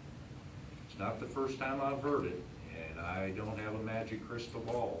them. It's not the first time I've heard it, and I don't have a magic crystal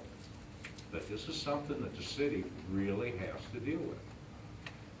ball, but this is something that the city really has to deal with.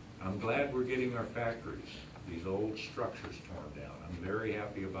 I'm glad we're getting our factories, these old structures torn down. I'm very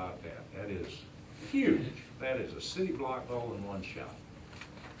happy about that. That is huge. That is a city block all in one shot.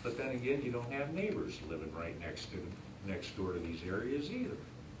 But then again, you don't have neighbors living right next door to these areas either.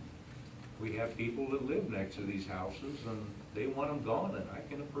 We have people that live next to these houses and they want them gone, and I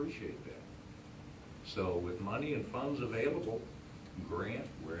can appreciate that. So with money and funds available, grant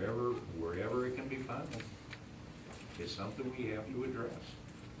wherever it can be found, it's something we have to address.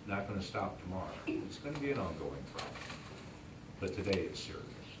 Not going to stop tomorrow. It's going to be an ongoing problem. But today it's serious.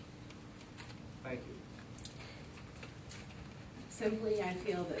 Thank you. Simply, I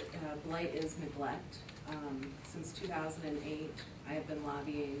feel that blight is neglect. Since 2008, I have been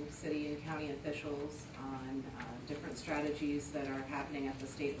lobbying city and county officials on different strategies that are happening at the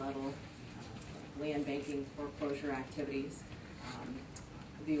state level, land banking, foreclosure activities.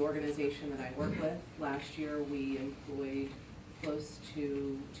 The organization that I work with, last year we employed close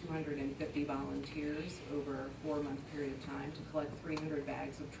to 250 volunteers over a 4-month period of time to collect 300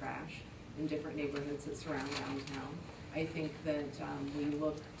 bags of trash in different neighborhoods that surround downtown. I think that we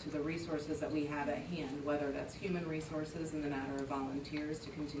look to the resources that we have at hand, whether that's human resources in the matter of volunteers to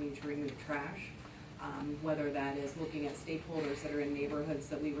continue to remove trash, whether that is looking at stakeholders that are in neighborhoods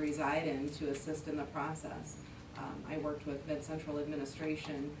that we reside in to assist in the process. I worked with Mid Central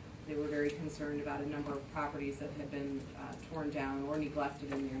Administration. They were very concerned about a number of properties that had been torn down or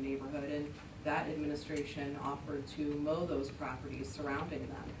neglected in their neighborhood, and that administration offered to mow those properties surrounding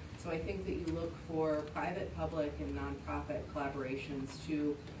them. So I think that you look for private, public, and nonprofit collaborations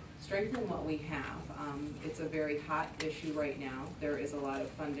to strengthen what we have. It's a very hot issue right now. There is a lot of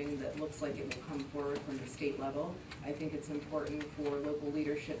funding that looks like it will come forward from the state level. I think it's important for local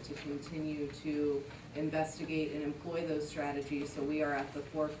leadership to continue to investigate and employ those strategies so we are at the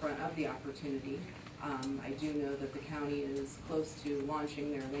forefront of the opportunity. I do know that the county is close to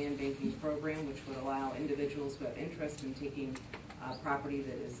launching their land banking program, which would allow individuals who have interest in taking property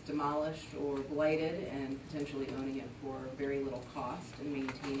that is demolished or blighted and potentially owning it for very little cost and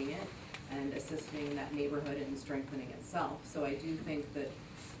maintaining it and assisting that neighborhood in strengthening itself. So I do think that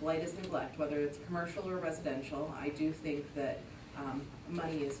blight is neglect, whether it's commercial or residential. I do think that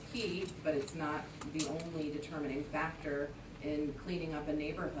money is key, but it's not the only determining factor in cleaning up a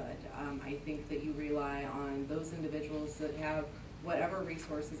neighborhood. I think that you rely on those individuals that have whatever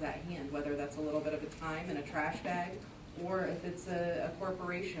resources at hand, whether that's a little bit of a time in a trash bag, or if it's a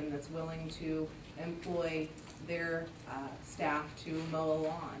corporation that's willing to employ their staff to mow a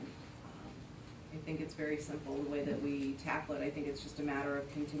lawn. I think it's very simple the way that we tackle it. I think it's just a matter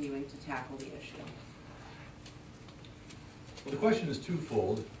of continuing to tackle the issue. Well, the question is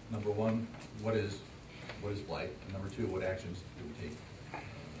twofold. Number one, what is blight? And number two, what actions do we take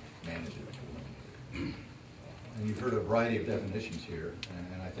to manage it, to eliminate it? And you've heard a variety of definitions here,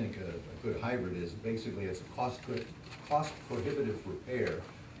 and I think a good hybrid is basically it's a cost prohibitive repair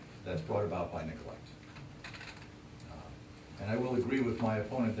that's brought about by neglect. And I will agree with my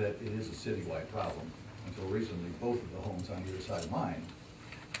opponent that it is a citywide problem. Until recently, both of the homes on either side of mine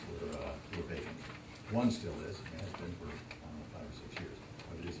were vacant. One still is, and has been for, I don't know, 5 or 6 years,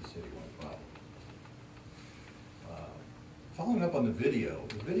 but it is a citywide problem. Following up on the video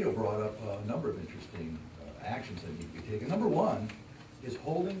brought up a number of interesting actions that need to be taken. Number one is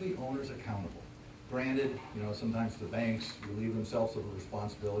holding the owners accountable. Granted, sometimes the banks relieve themselves of the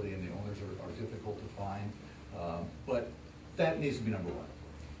responsibility and the owners are difficult to find, But that needs to be number one.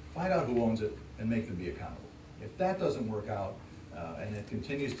 Find out who owns it and make them be accountable. If that doesn't work out and it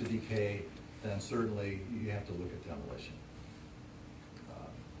continues to decay, then certainly you have to look at demolition.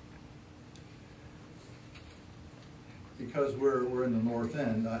 Because we're in the north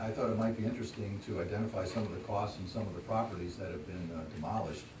end, I thought it might be interesting to identify some of the costs and some of the properties that have been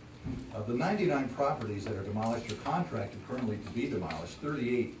demolished. Of the 99 properties that are demolished or contracted currently to be demolished,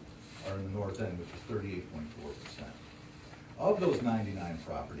 38 are in the north end, which is 38.4%. Of those 99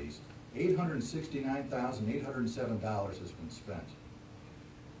 properties, $869,807 has been spent.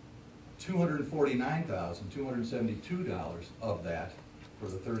 $249,272 of that for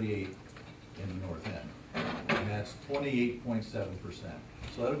the 38 in the north end. And that's 28.7%.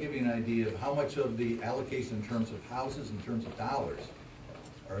 So that'll give you an idea of how much of the allocation in terms of houses, in terms of dollars,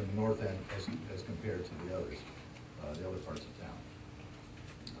 are in the north end as compared to the others, the other parts of town.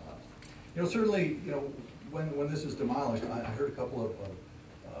 Certainly, when this is demolished, I heard a couple of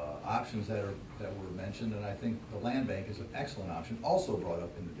options that were mentioned, and I think the land bank is an excellent option, also brought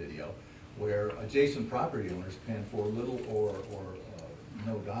up in the video, where adjacent property owners can, for little or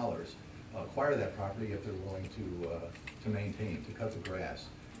no dollars, acquire that property if they're willing to maintain, to cut the grass.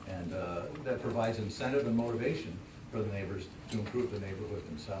 And that provides incentive and motivation for the neighbors to improve the neighborhood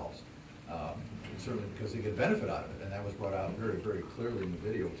themselves. Certainly because they get benefit out of it, and that was brought out very, very clearly in the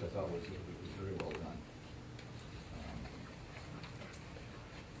video, which I thought was very well done.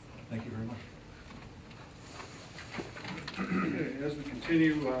 Thank you very much. Okay, as we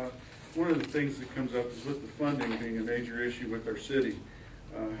continue, one of the things that comes up is with the funding being a major issue with our city.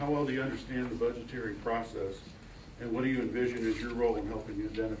 How well do you understand the budgetary process, and what do you envision as your role in helping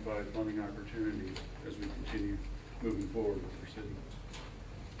identify funding opportunities as we continue moving forward with our city?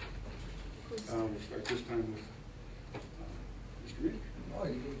 We'll start this time with Mr. Meek. Oh,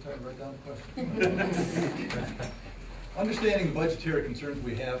 you can time right down the question. Understanding the budgetary concerns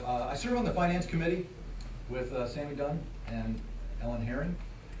we have, I serve on the Finance Committee with Sammy Dunn and Ellen Herring.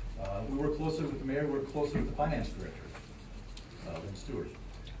 We work closely with the mayor, we work closely with the finance director, Lynn Stewart.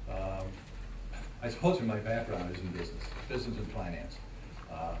 I suppose my background is in business and finance.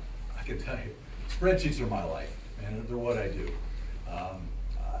 I can tell you, spreadsheets are my life, and they're what I do.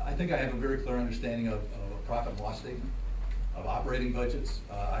 I think I have a very clear understanding of a profit and loss statement, of operating budgets.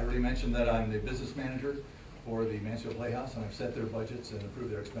 I already mentioned that I'm the business manager for the Mansfield Playhouse, and I've set their budgets and approved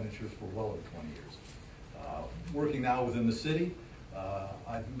their expenditures for well over 20 years. Working now within the city,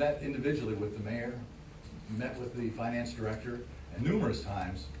 I've met individually with the mayor, met with the finance director, and numerous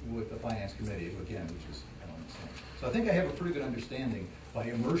times with the finance committee, again, which is, I don't understand. So I think I have a pretty good understanding by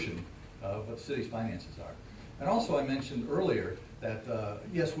immersion of what the city's finances are. And also I mentioned earlier that,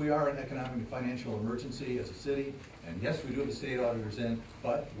 yes, we are an economic and financial emergency as a city, and yes, we do have the state auditors in,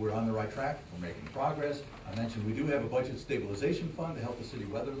 but we're on the right track, we're making progress. I mentioned we do have a budget stabilization fund to help the city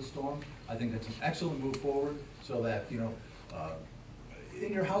weather the storm. I think that's an excellent move forward, so that, in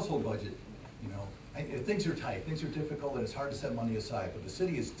your household budget, things are tight, things are difficult, and it's hard to set money aside, but the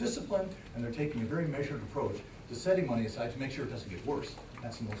city is disciplined, and they're taking a very measured approach to setting money aside to make sure it doesn't get worse.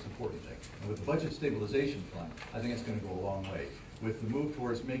 That's the most important thing. And with the budget stabilization fund, I think it's going to go a long way. With the move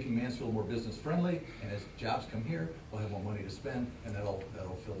towards making Mansfield more business friendly, and as jobs come here, we'll have more money to spend, and that'll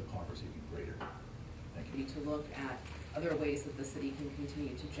fill the coffers even greater. Thank you. We need to look at other ways that the city can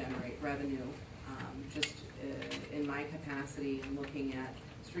continue to generate revenue. In my capacity, I'm looking at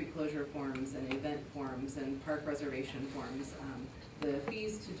street closure forms and event forms and park reservation forms. The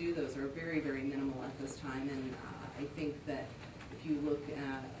fees to do those are very, very minimal at this time, and I think that if you look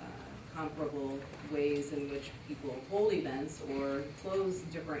at comparable ways in which people hold events or close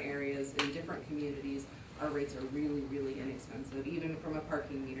different areas in different communities, our rates are really, really inexpensive, even from a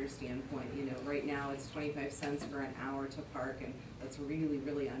parking meter standpoint. Right now it's 25 cents for an hour to park, and that's really,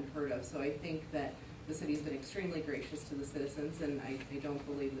 really unheard of. So I think that the city's been extremely gracious to the citizens, and I don't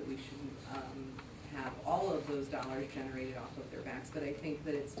believe that we should have all of those dollars generated off of their backs, but I think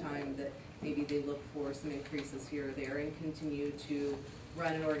that it's time that maybe they look for some increases here or there and continue to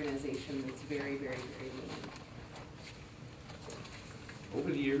run an organization that's very, very, very lean.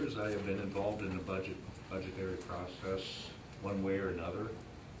 Over the years, I have been involved in the budgetary process one way or another,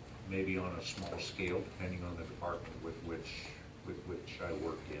 maybe on a small scale, depending on the department with which I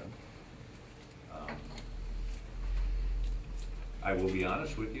worked in. I will be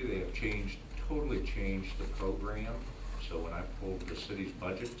honest with you, they have totally changed the program. So when I pulled the city's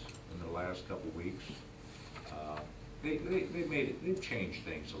budget in the last couple of weeks, they've changed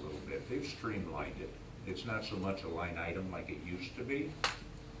things a little bit. They've streamlined it. It's not so much a line item like it used to be,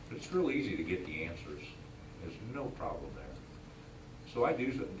 but it's real easy to get the answers. There's no problem there. So I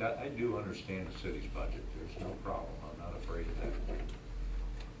do understand the city's budget. There's no problem. I'm not afraid of that.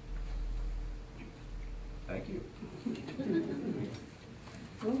 Thank you.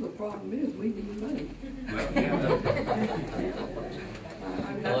 Well, the problem is, we need money. Well, yeah.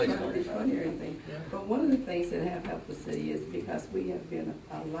 I'm not trying to be funny or anything, but one of the things that have helped the city is because we have been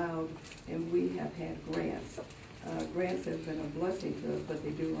allowed and we have had grants. Grants have been a blessing to us, but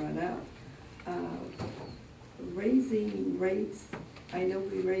they do run out. Raising rates, I know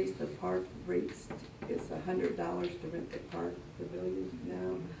we raised the park rates, it's $100 to rent the park pavilion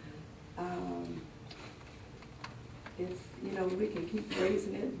now. It's, you know, we can keep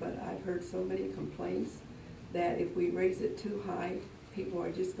raising it, but I've heard so many complaints that if we raise it too high, people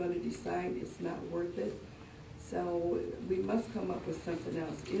are just gonna decide it's not worth it. So we must come up with something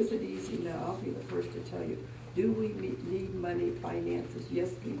else. Is it easy? No, I'll be the first to tell you. Do we need money, finances?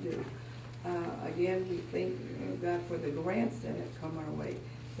 Yes, we do. Again, we thank God for the grants that have come our way,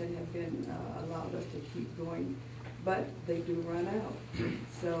 that have been allowed us to keep going, but they do run out.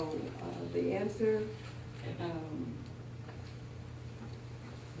 So the answer,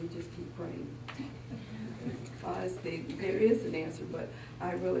 we just keep praying. Honestly, there is an answer, but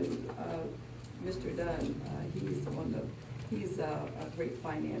I really, Mr. Dunn, he's a great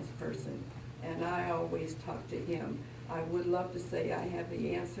finance person, and I always talk to him. I would love to say I have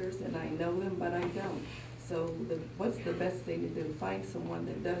the answers and I know them, but I don't. So what's the best thing to do? Find someone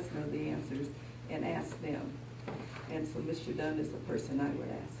that does know the answers and ask them. And so Mr. Dunn is the person I would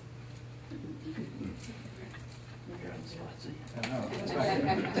ask.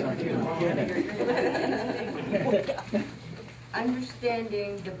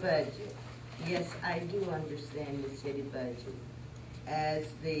 Understanding the budget. Yes, I do understand the city budget. As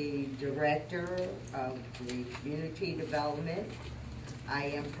the director of the community development, I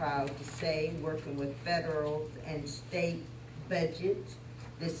am proud to say, working with federal and state budgets,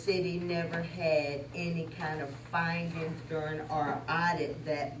 the city never had any kind of findings during our audit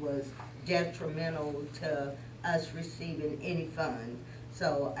that was detrimental to us receiving any funds.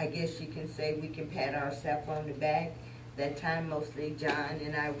 So I guess you can say we can pat ourselves on the back. That time mostly John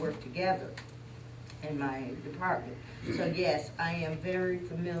and I worked together in my department. So yes, I am very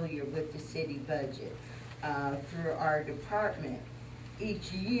familiar with the city budget. Through our department,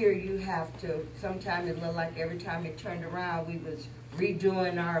 each year you have to, sometimes it looked like every time it turned around, we was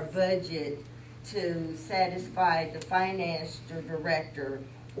redoing our budget to satisfy the finance director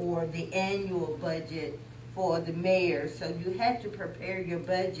or the annual budget for the mayor. So you had to prepare your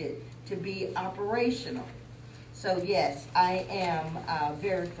budget to be operational. So yes, I am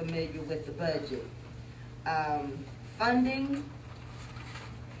very familiar with the budget. Funding,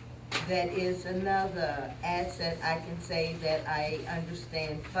 that is another asset. I can say that I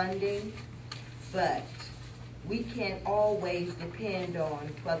understand funding, but we can't always depend on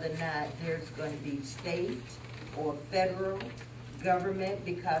whether or not there's going to be state or federal government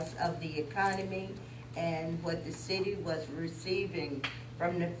because of the economy and what the city was receiving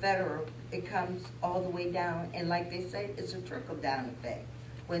from the federal. It comes all the way down, and like they say, it's a trickle-down effect.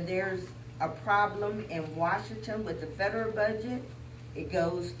 When there's a problem in Washington with the federal budget, it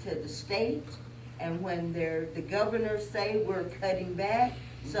goes to the state, and when the governors say we're cutting back,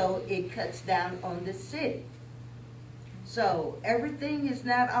 so it cuts down on the city. So everything is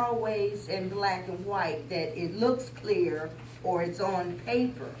not always in black and white, that it looks clear or it's on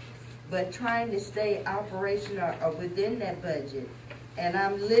paper, but trying to stay operational or within that budget. And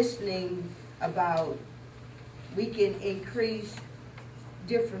I'm listening about we can increase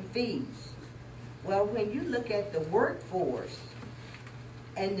different fees. Well, when you look at the workforce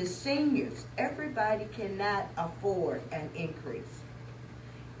and the seniors, everybody cannot afford an increase.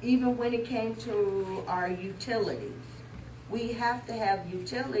 Even when it came to our utilities, we have to have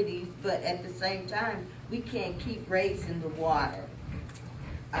utilities, but at the same time, we can't keep raising the water.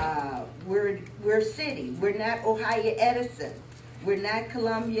 We're a city. We're not Ohio Edison. We're not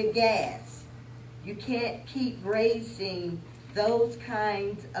Columbia Gas. You can't keep raising those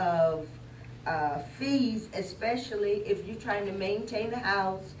kinds of fees, especially if you're trying to maintain the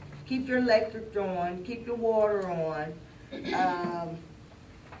house, keep your electric on, keep your water on.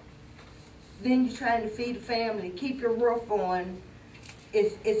 Then you're trying to feed a family, keep your roof on.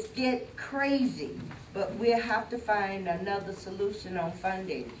 It's get crazy, but we'll have to find another solution on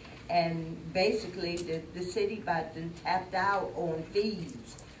funding. And basically, the city about to tapped out on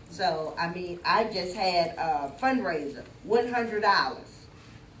fees. So, I mean, I just had a fundraiser, $100.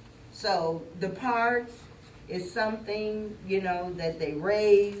 So the parks is something, you know, that they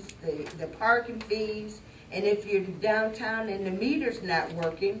raise, the parking fees. And if you're downtown and the meter's not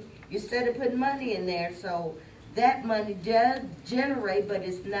working, you instead of putting money in there. So that money does generate, but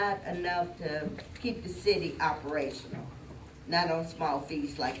it's not enough to keep the city operational. Not on small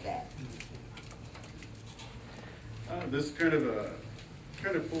fees like that. This kind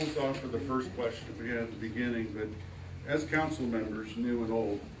of pulls off of the first question we had at the beginning, but as council members, new and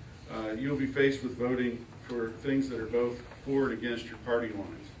old, you'll be faced with voting for things that are both for and against your party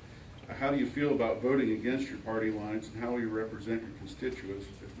lines. How do you feel about voting against your party lines, and how will you represent your constituents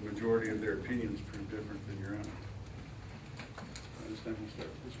if the majority of their opinions prove different than your own? This time we'll start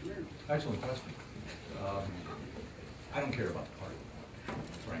with Mr. Mayor. Excellent question. I don't care about the party,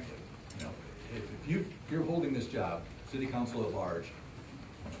 frankly. You know, if you're holding this job, city council at large,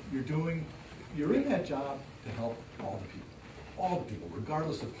 you're in that job to help all the people,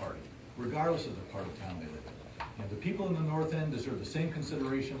 regardless of party, regardless of the part of town they live in. And the people in the north end deserve the same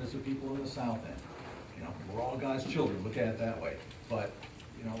consideration as the people in the south end. You know, we're all God's children, look at it that way. But,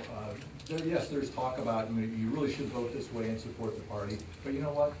 you know, yes, there's talk about, you really should vote this way and support the party. But you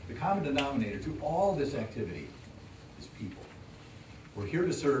know what? The common denominator to all this activity is people. We're here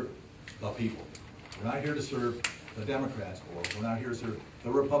to serve the people. We're not here to serve the Democrats, or we're not here to serve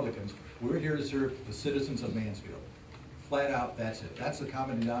the Republicans. We're here to serve the citizens of Mansfield. Flat out, that's it. That's the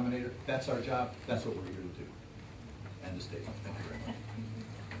common denominator. That's our job. That's what we're here to do. End of statement. Thank you very much.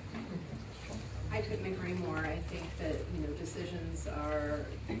 I couldn't agree more. I think that, you know, decisions are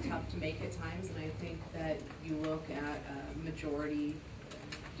tough to make at times, and I think that you look at majority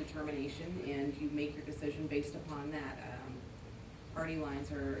determination and you make your decision based upon that. Party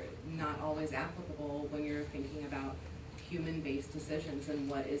lines are not always applicable when you're thinking about human-based decisions and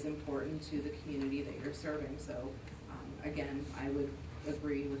what is important to the community that you're serving. So, again, I would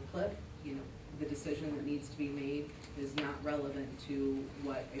agree with Cliff. You know, the decision that needs to be made is not relevant to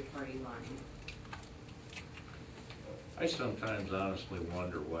what a party line. I sometimes honestly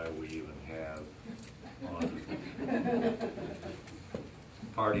wonder why we even have on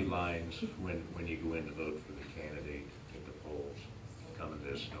party lines when you go in to vote for the candidate at the polls coming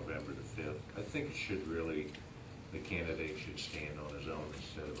this November the 5th. I think it should really, the candidate should stand on his own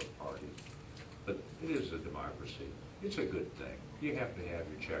instead of a party. But it is a democracy. It's a good thing. You have to have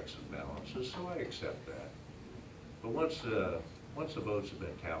your checks and balances, so I accept that. But once the votes have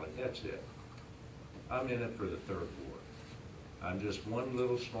been tallied, that's it. I'm in it for the third ward. I'm just one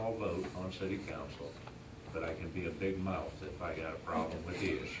little small vote on city council, but I can be a big mouth if I got a problem with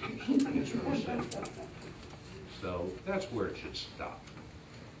the issues. It's real simple. So that's where it should stop.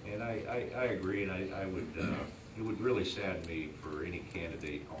 And I agree, and I would, it would really sadden me for any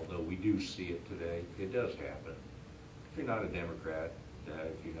candidate, although we do see it today. It does happen. If you're not a Democrat,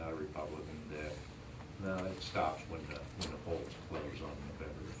 if you're not a Republican, no, it stops when the polls close on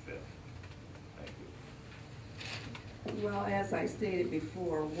November the 5th. Thank you. Well, as I stated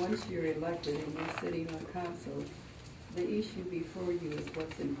before, once you're elected and you're sitting on council, the issue before you is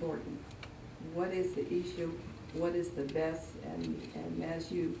what's important. What is the issue? What is the best? And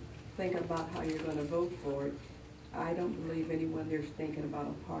as you think about how you're going to vote for it, I don't believe anyone there's thinking about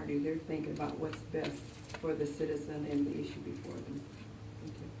a party. They're thinking about what's best for the citizen and the issue before them.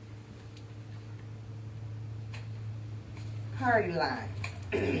 Thank you. Party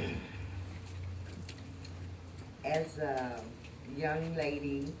line. As a young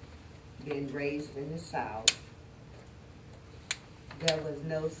lady being raised in the South, there was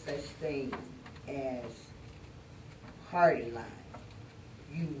no such thing as party line.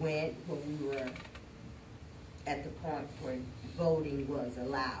 You went when we were at the point where voting was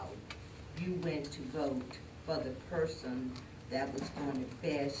allowed. You went to vote for the person that was going to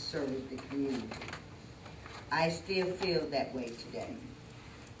best serve the community. I still feel that way today.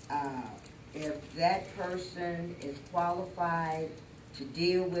 If that person is qualified to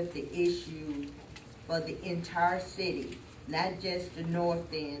deal with the issue for the entire city, not just the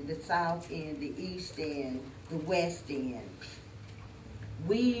north end, the south end, the east end, the west end,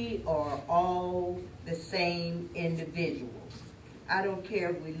 we are all the same individuals. I don't care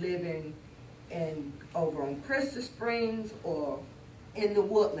if we live in over on Crystal Springs or in the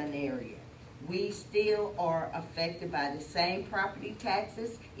Woodland area. We still are affected by the same property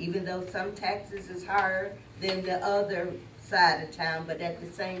taxes, even though some taxes is higher than the other side of town. But at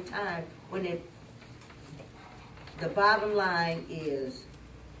the same time, the bottom line is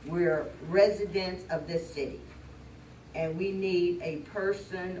we're residents of this city, and we need a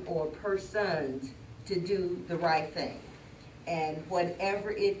person or persons to do the right thing. And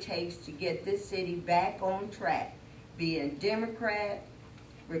whatever it takes to get this city back on track, being Democrat,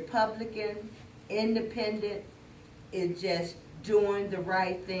 Republican, Independent, is just doing the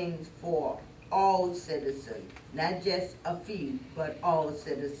right things for all citizens, not just a few, but all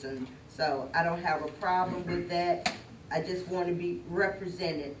citizens. So I don't have a problem with that. I just want to be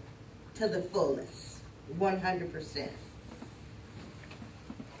represented to the fullest, 100%.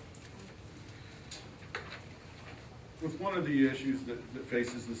 With one of the issues that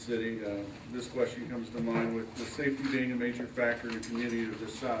faces the city, this question comes to mind with safety being a major factor in a community of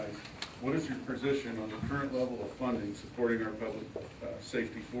this size. What is your position on the current level of funding supporting our public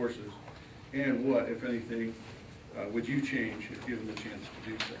safety forces? And what, if anything, would you change if given the chance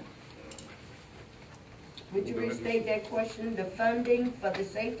to do so? Would you restate that question, the funding for the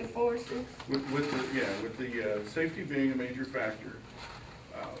safety forces? With the safety being a major factor,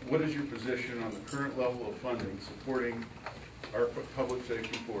 what is your position on the current level of funding supporting our public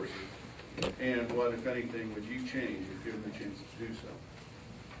safety forces? And what, if anything, would you change if given the chance to do so?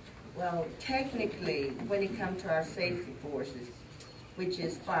 Well, technically, when it comes to our safety forces, which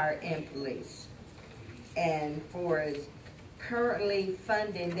is fire and police, and for currently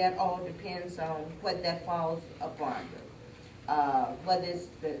funding, that all depends on what that falls upon. Whether it's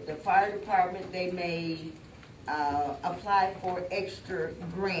the fire department, they may apply for extra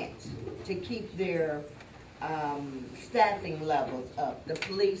grants to keep their staffing levels up. The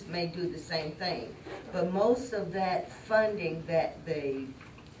police may do the same thing. But most of that funding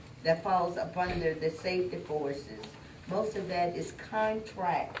that falls up under the safety forces, most of that is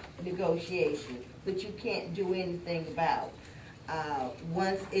contract negotiation, which you can't do anything about.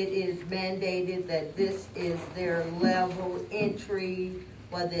 Once it is mandated that this is their level entry,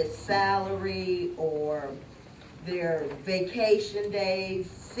 whether it's salary or their vacation days,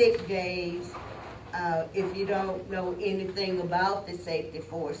 sick days, if you don't know anything about the safety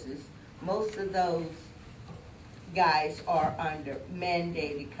forces, most of those guys are under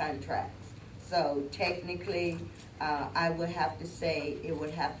mandated contracts. So technically, I would have to say it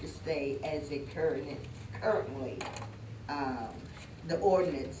would have to stay as it currently, the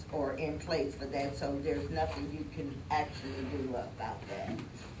ordinance are in place for that, so there's nothing you can actually do about that.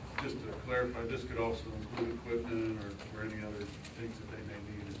 Just to clarify, this could also include equipment or any other things that they may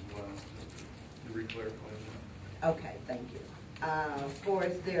need as well, just to re-clarify that. Okay, thank you. For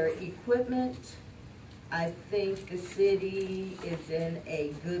their equipment, I think the city is in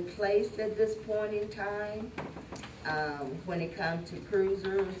a good place at this point in time. When it comes to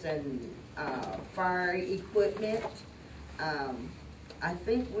cruisers and fire equipment, I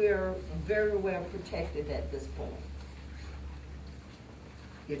think we're very well protected at this point.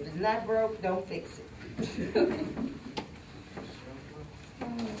 If it's not broke, don't fix it.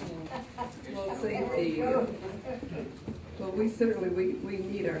 Well, safety, well, we certainly, we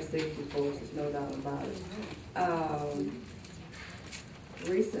need our safety forces, no doubt about it.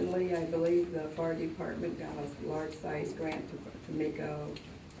 Recently, I believe the fire department got a large-size grant to make a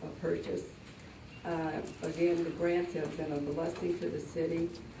purchase. Again, the grant has been a blessing to the city,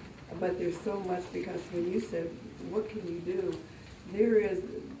 but there's so much, because when you said, what can you do? There's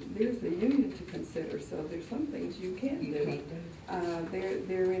the union to consider, so there's some things you can't do. They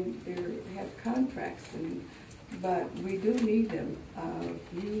have contracts, but we do need them.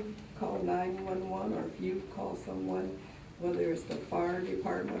 If you call 911, or if you call someone, whether it's the fire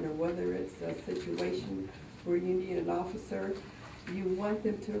department or whether it's a situation where you need an officer, you want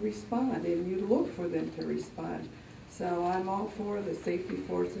them to respond, and you look for them to respond. So I'm all for the safety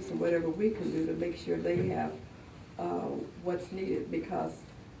forces and whatever we can do to make sure they have what's needed, because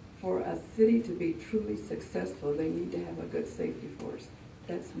for a city to be truly successful, they need to have a good safety force.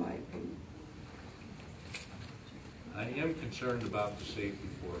 That's my opinion. I am concerned about the safety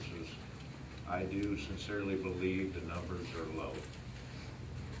forces. I do sincerely believe the numbers are low.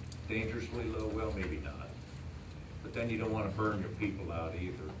 Dangerously low, well, maybe not. But then you don't want to burn your people out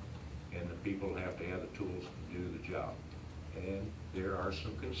either. And the people have to have the tools to do the job. And there are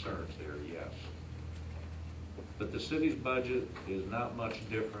some concerns there, yes. But the city's budget is not much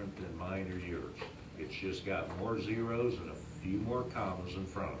different than mine or yours. It's just got more zeros and a few more commas in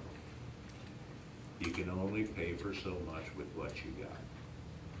front of it. You can only pay for so much with what you got.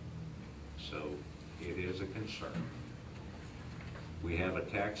 So it is a concern. We have a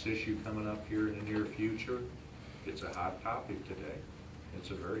tax issue coming up here in the near future. It's a hot topic today. It's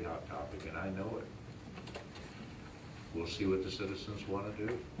a very hot topic, and I know it. We'll see what the citizens want to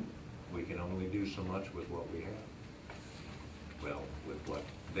do. We can only do so much with what we have. Well, with what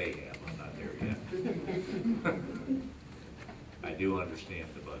they have. I'm not there yet. I do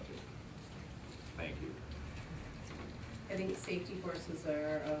understand the budget. Thank you. I think safety forces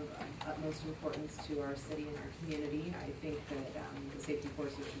are of utmost importance to our city and our community. I think that the safety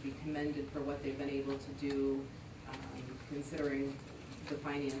forces should be commended for what they've been able to do, considering the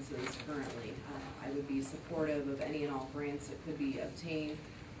finances currently. I would be supportive of any and all grants that could be obtained,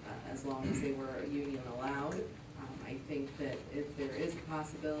 as long as they were union allowed. I think that if there is a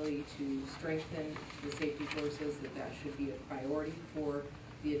possibility to strengthen the safety forces, that should be a priority for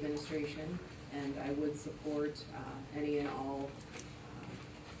the administration, and I would support any and all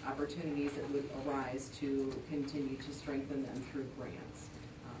opportunities that would arise to continue to strengthen them through grants.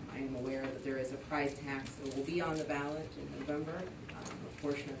 I am aware that there is a prize tax that will be on the ballot in November. A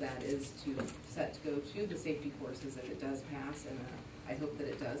portion of that is set to go to the safety forces if it does pass, and I hope that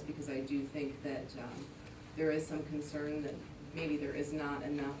it does, because I do think that there is some concern that maybe there is not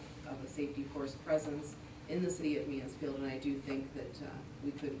enough of a safety force presence in the city of Mansfield, and I do think that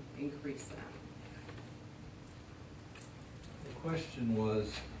we could increase that. The question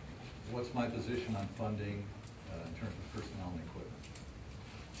was, what's my position on funding in terms of personnel and equipment?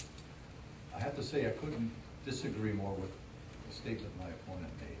 I have to say I couldn't disagree more with the statement my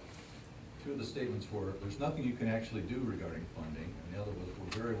opponent made. Two of the statements were, there's nothing you can actually do regarding funding, and the other was,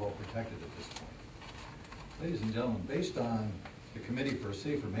 we're very well protected at this point. Ladies and gentlemen, based on the Committee for a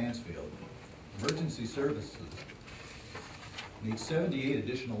Safer Mansfield, emergency services need 78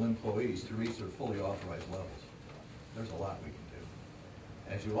 additional employees to reach their fully authorized levels. There's a lot we can do.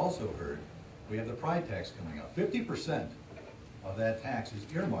 As you also heard, we have the pride tax coming up. 50% of that tax is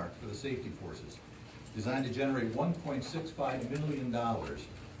earmarked for the safety forces, designed to generate $1.65 million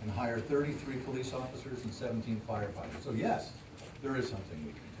and hire 33 police officers and 17 firefighters. So yes, there is something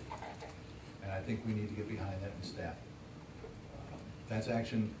we can do. And I think we need to get behind that and staff it. That's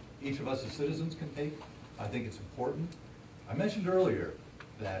action each of us as citizens can take. I think it's important. I mentioned earlier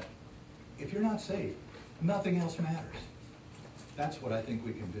that if you're not safe, nothing else matters. That's what I think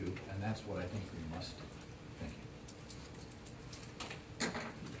we can do, and that's what I think we must do. Thank you.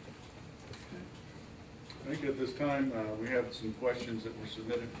 I think at this time, we have some questions that were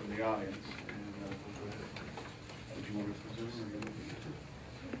submitted from the audience. And did you want to presume?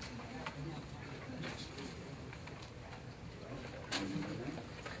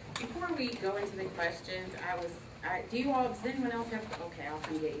 Before we go into the questions, do you all, does anyone else have, okay, I'll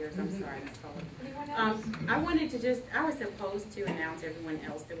come get yours, I'm sorry, Ms. Fuller. I wanted to I was supposed to announce everyone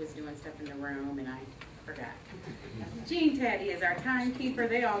else that was doing stuff in the room, and I forgot. Jean Taddy is our timekeeper.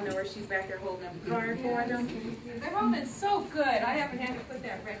 They all know her. She's back there holding up a card for them. They've all been so good. I haven't had to put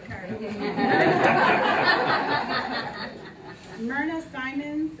that red card on. Myrna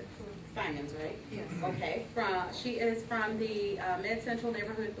Simons, right? Yes. Okay. She is from the Med Central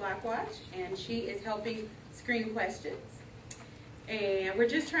Neighborhood Block Watch, and she is helping screen questions. And we're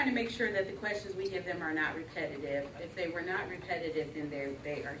just trying to make sure that the questions we give them are not repetitive. If they were not repetitive, then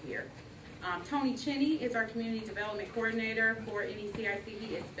they are here. Tony Chinney is our Community Development Coordinator for NECIC.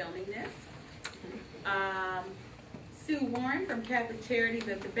 He is filming this. Sue Warren from Catholic Charities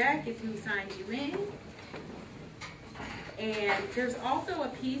at the back is who signed you in. And there's also a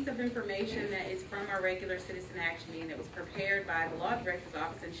piece of information that is from our regular citizen action meeting that was prepared by the Law Director's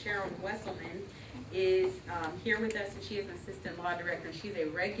Office, and Sharon Wesselman is here with us, and she is an assistant law director, and she's a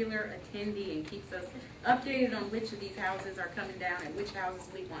regular attendee and keeps us updated on which of these houses are coming down and which houses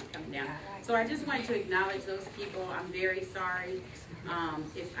we want coming down. So I just wanted to acknowledge those people. I'm very sorry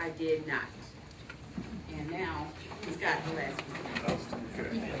if I did not. And now, Scott, the last one.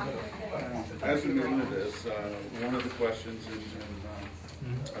 As we move into this, one of the questions, and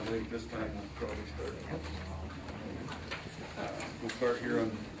I believe this time we'll probably start. We'll start here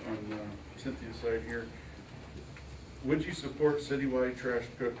on Cynthia's side here. Would you support citywide trash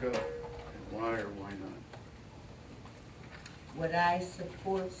pickup, and why or why not? Would I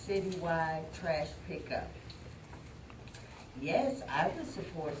support citywide trash pickup? Yes, I would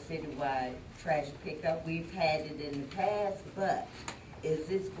support citywide trash pickup. We've had it in the past, but is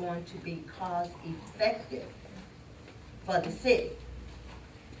this going to be cost effective for the city?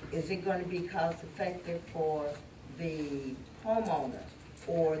 Is it going to be cost effective for the homeowner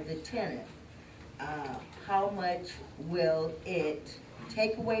or the tenant? How much will it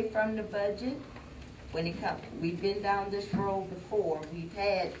take away from the budget? When it comes, we've been down this road before. We've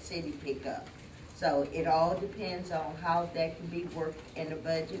had city pickup. So it all depends on how that can be worked in the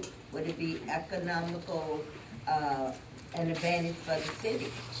budget. Would it be economical, an advantage for the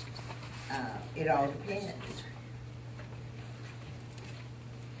city? It all depends.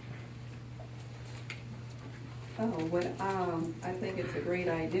 I think it's a great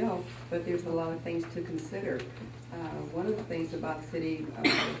idea, but there's a lot of things to consider. One of the things about city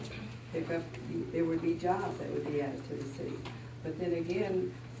pickup, there would be jobs that would be added to the city. But then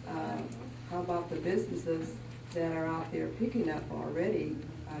again, how about the businesses that are out there picking up already?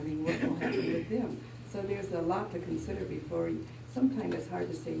 I mean, what will happen with them? So there's a lot to consider before sometimes it's hard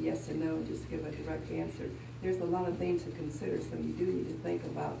to say yes and no and just give a direct answer. There's a lot of things to consider, so you do need to think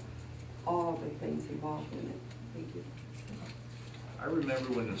about all the things involved in it. Thank you. I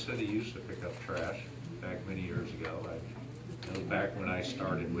remember when the city used to pick up trash back many years ago. It was back when I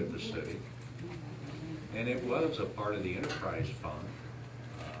started with the city. And it was a part of the enterprise fund.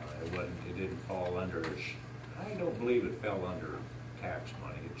 It didn't fall under, I don't believe it fell under tax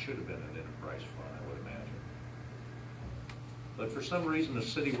money. It should have been an enterprise fund, I would imagine. But for some reason, the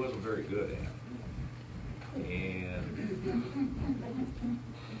city wasn't very good at it. And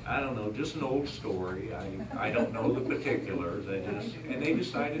I don't know, just an old story. I don't know the particulars. And they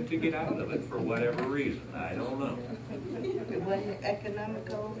decided to get out of it for whatever reason. I don't know. It wasn't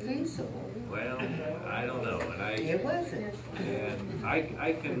economical feasible. Well, I don't know. It wasn't. And I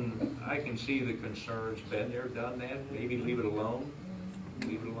can see the concerns. Been there, done that. Maybe leave it alone.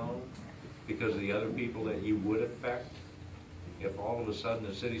 Leave it alone. Because of the other people that you would affect. If all of a sudden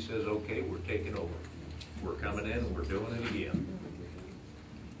the city says, okay, we're taking over. We're coming in, we're doing it again.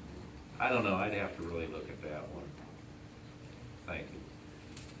 I don't know, I'd have to really look at that one. Thank you.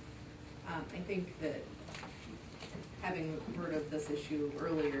 I think that, having heard of this issue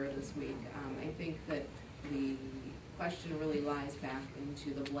earlier this week, I think that the question really lies back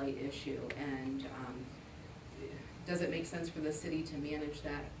into the blight issue, and does it make sense for the city to manage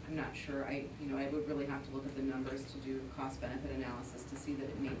that? I'm not sure. I would really have to look at the numbers to do cost-benefit analysis to see that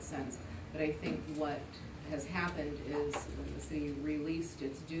it makes sense. But I think what has happened is when the city released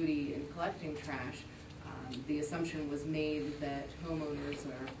its duty in collecting trash, the assumption was made that homeowners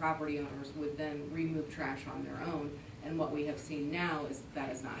or property owners would then remove trash on their own, and what we have seen now is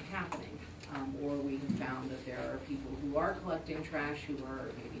that is not happening. Or we have found that there are people who are collecting trash who are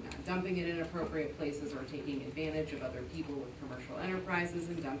maybe not dumping it in appropriate places or taking advantage of other people with commercial enterprises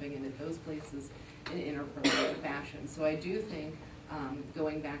and dumping it at those places in inappropriate fashion. So I do think,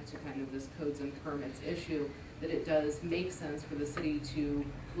 going back to kind of this codes and permits issue, that it does make sense for the city to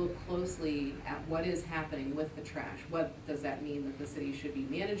look closely at what is happening with the trash. What does that mean? That the city should be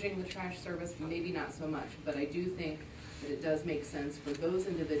managing the trash service? Maybe not so much, but I do think that it does make sense for those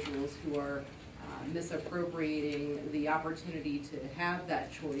individuals who are misappropriating the opportunity to have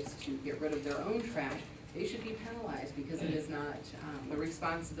that choice to get rid of their own trash. They should be penalized, because it is not the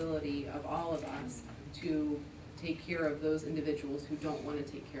responsibility of all of us to take care of those individuals who don't want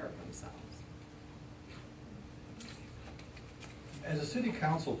to take care of themselves. As a city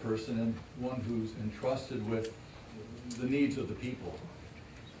council person and one who's entrusted with the needs of the people,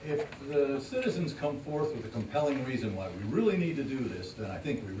 if the citizens come forth with a compelling reason why we really need to do this, then I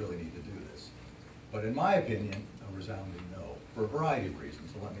think we really need to do this. But in my opinion, a resounding no, for a variety of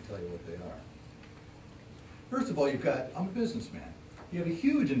reasons, so let me tell you what they are. First of all, I'm a businessman. You have a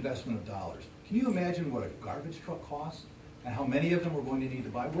huge investment of dollars. Can you imagine what a garbage truck costs and how many of them we're going to need to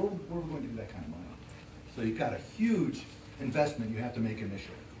buy? Where are we going to do that kind of money? So you've got a huge investment you have to make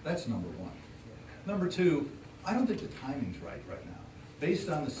initially. That's number one. Number two, I don't think the timing's right now. Based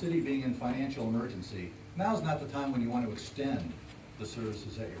on the city being in financial emergency, now's not the time when you want to extend the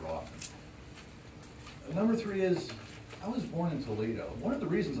services that you're offering. Number three is, I was born in Toledo. One of the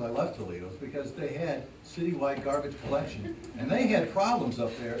reasons I left Toledo is because they had citywide garbage collection, and they had problems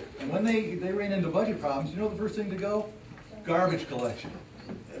up there. And when they ran into budget problems, you know the first thing to go? Garbage collection.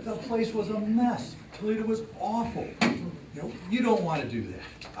 The place was a mess. Toledo was awful. You don't want to do that.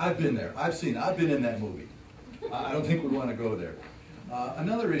 I've been there. I've been in that movie. I don't think we want to go there.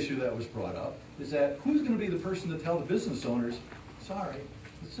 Another issue that was brought up is that who's going to be the person to tell the business owners, sorry,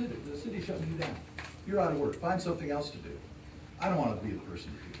 the city's shutting you down. You're out of work. Find something else to do. I don't want to be the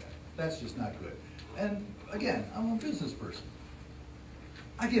person to do that. That's just not good. And again, I'm a business person.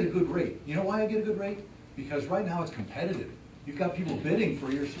 I get a good rate. You know why I get a good rate? Because right now it's competitive. You've got people bidding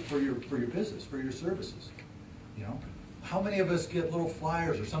for your business, for your services. You know, how many of us get little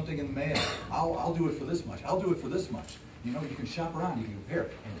flyers or something in the mail? I'll do it for this much. I'll do it for this much. You know, you can shop around, you can compare,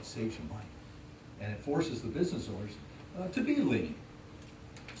 and it saves you money. And it forces the business owners to be lean.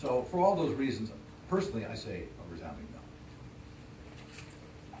 So for all those reasons, personally, I say a resounding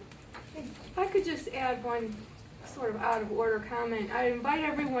no. If I could just add one sort of out of order comment. I invite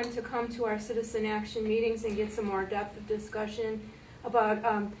everyone to come to our citizen action meetings and get some more depth of discussion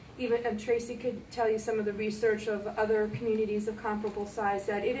about even Tracy could tell you some of the research of other communities of comparable size,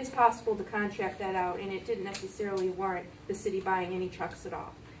 that it is possible to contract that out, and it didn't necessarily warrant the city buying any trucks at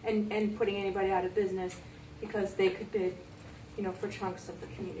all and putting anybody out of business, because they could bid, you know, for chunks of the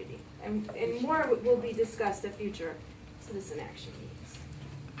community. And more will be discussed at future citizen action meetings.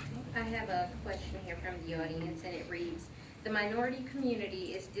 I have a question here from the audience, and it reads, The minority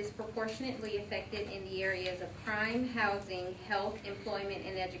community is disproportionately affected in the areas of crime, housing, health, employment,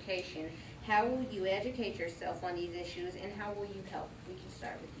 and education. How will you educate yourself on these issues, and how will you help? We can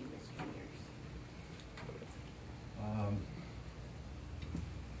start with you, Mr. Mears.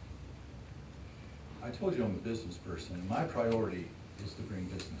 I told you I'm a business person, and my priority is to bring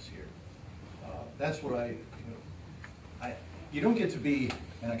business here. That's what you don't get to be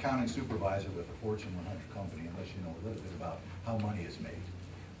an accounting supervisor with a Fortune 100 company unless you know a little bit about how money is made.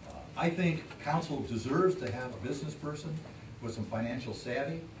 I think council deserves to have a business person with some financial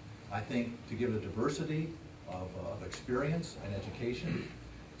savvy. I think to give a diversity of experience and education.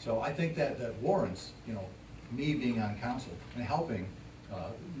 So I think that warrants, me being on council and helping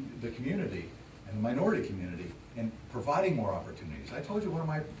the community and the minority community and providing more opportunities. I told you one of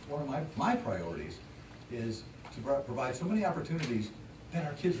my priorities is to provide so many opportunities that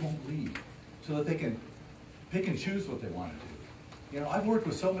our kids won't leave, so that they can pick and choose what they want to do. I've worked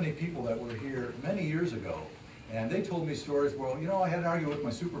with so many people that were here many years ago, and they told me stories, well, I had to argue with my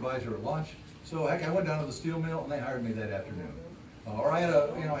supervisor at lunch, so heck, I went down to the steel mill and they hired me that afternoon. Or I had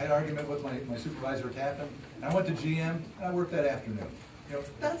an argument with my supervisor at Tappan, and I went to GM and I worked that afternoon.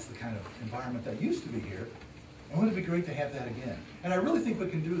 That's the kind of environment that used to be here, and wouldn't it be great to have that again? And I really think we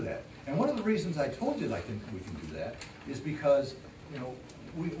can do that. And one of the reasons I told you I think we can do that is because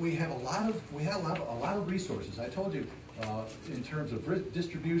we have a lot of resources. I told you in terms of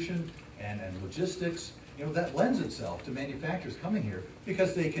distribution and logistics, that lends itself to manufacturers coming here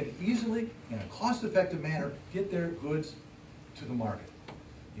because they can easily, in a cost-effective manner, get their goods to the market.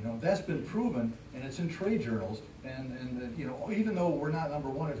 That's been proven, and it's in trade journals. And even though we're not number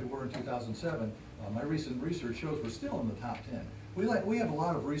one as we were in 2007, my recent research shows we're still in the top 10. We have a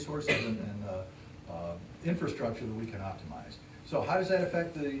lot of resources and infrastructure that we can optimize. So how does that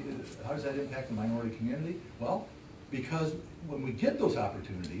impact the minority community? Well, because when we get those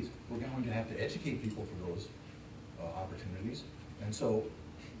opportunities, we're going to have to educate people for those opportunities, and so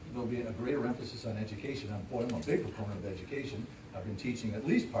there'll be a greater emphasis on education. I'm a big proponent of education. I've been teaching at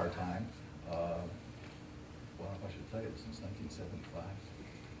least part-time, I should tell you, since 1975.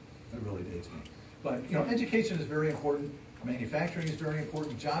 That really dates me. But education is very important. Manufacturing is very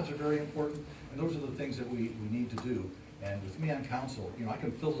important. Jobs are very important, and those are the things that we need to do. And with me on council, I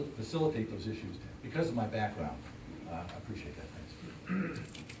can facilitate those issues because of my background. I appreciate that. Thanks.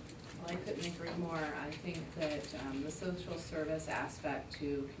 Well, I couldn't agree more. I think that the social service aspect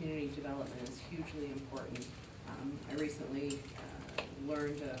to community development is hugely important. I recently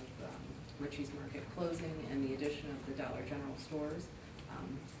learned of Ritchie's Market closing and the addition of the Dollar General stores.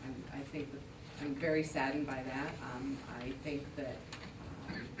 I think that I'm very saddened by that. I think that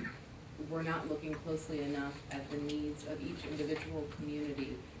we're not looking closely enough at the needs of each individual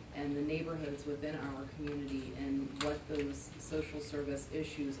community and the neighborhoods within our community and what those social service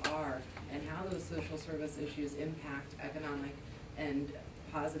issues are and how those social service issues impact economic and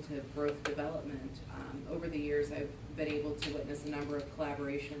positive growth development. Over the years, I've been able to witness a number of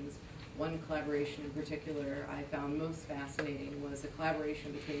collaborations. One collaboration in particular I found most fascinating was a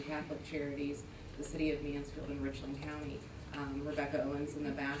collaboration between Catholic Charities, the City of Mansfield, and Richland County. Rebecca Owens in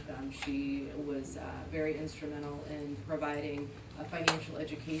the back, she was very instrumental in providing a financial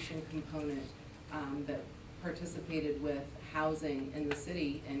education component that participated with housing in the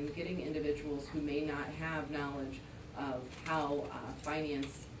city and getting individuals who may not have knowledge of how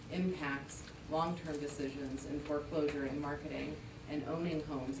finance impacts long-term decisions in foreclosure and marketing and owning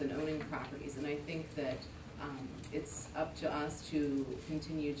homes and owning properties. And I think that it's up to us to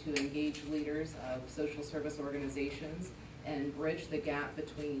continue to engage leaders of social service organizations and bridge the gap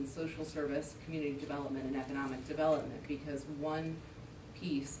between social service, community development, and economic development, because one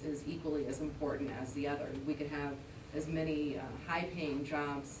piece is equally as important as the other. We could have as many high-paying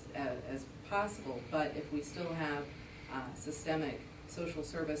jobs as possible, but if we still have systemic social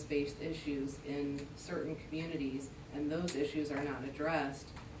service-based issues in certain communities and those issues are not addressed,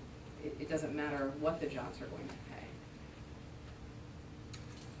 it doesn't matter what the jobs are going to pay.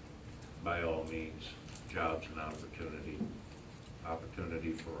 By all means, jobs and opportunity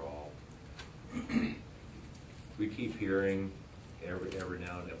for all. We keep hearing every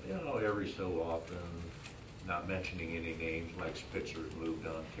now and then, every so often, not mentioning any names, like Spitzer's moved to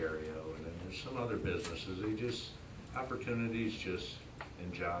Ontario, and then there's some other businesses, opportunities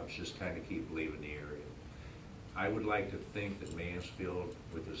and jobs just kind of keep leaving the area. I would like to think that Mansfield,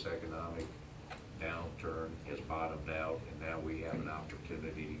 with this economic downturn, has bottomed out, and now we have an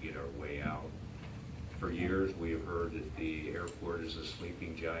opportunity to get our way out. For years, we have heard that the airport is a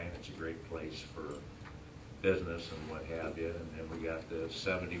sleeping giant. It's a great place for business and what have you, and then we got the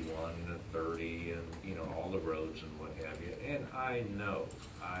 71 and the 30 and, you know, all the roads and what have you. And I know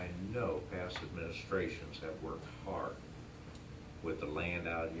past administrations have worked hard with the land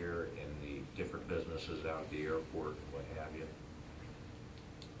out here and the different businesses out at the airport and what have you.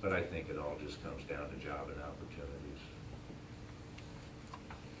 But I think it all just comes down to job and opportunities.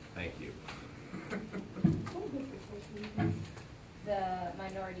 Thank you. The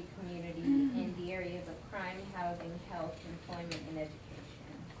minority community in the areas of crime, housing, health, employment, and education.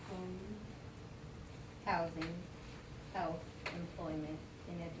 Housing, health, employment,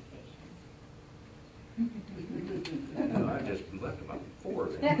 and education. I just left about 4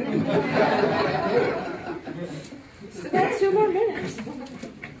 of So that's 2 more minutes.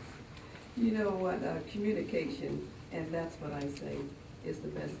 You know what, communication, and that's what I say, is the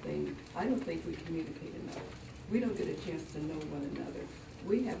best thing. I don't think we communicate enough. We don't get a chance to know one another.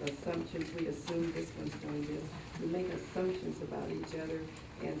 We have assumptions. We assume this one's doing this. We make assumptions about each other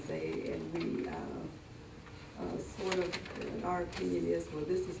and say, and we sort of, our opinion is, well,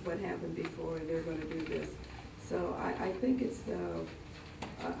 this is what happened before, and they're going to do this. So I think it's,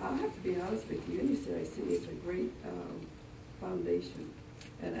 I'll have to be honest with you, NECIC is a great foundation.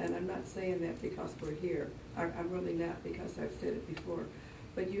 And I'm not saying that because we're here. I'm really not, because I've said it before.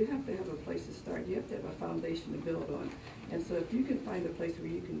 But you have to have a place to start. You have to have a foundation to build on. And so if you can find a place where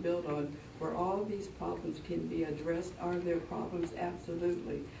you can build on, where all these problems can be addressed, are there problems?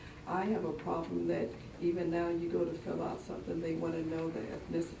 Absolutely. I have a problem that even now you go to fill out something, they want to know the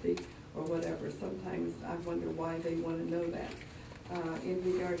ethnicity or whatever. Sometimes I wonder why they want to know that. In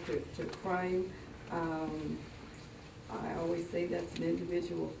regard to crime, I always say that's an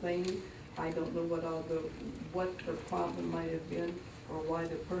individual thing. I don't know what the problem might have been or why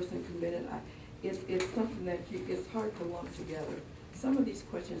the person committed. It's something that it's hard to lump together. Some of these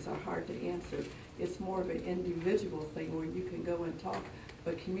questions are hard to answer. It's more of an individual thing where you can go and talk,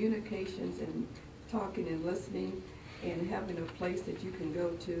 but communications and talking and listening and having a place that you can go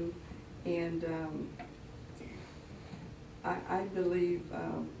to, and I believe,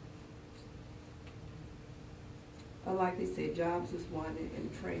 like they say, jobs is one and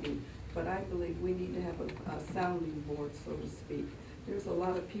training, but I believe we need to have a sounding board, so to speak. There's a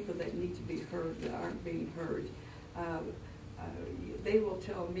lot of people that need to be heard that aren't being heard. They will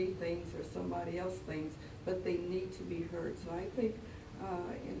tell me things or somebody else things, but they need to be heard. So I think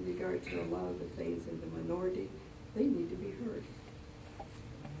in regard to a lot of the things in the minority, they need to be heard.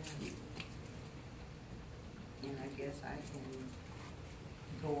 And I guess I can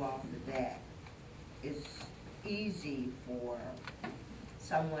go off of that. It's easy for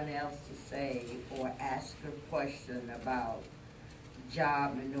someone else to say or ask a question about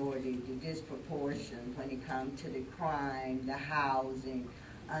job minority, the disproportion when it comes to the crime, the housing,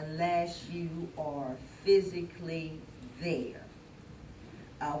 unless you are physically there.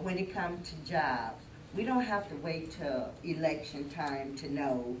 When it comes to jobs, we don't have to wait till election time to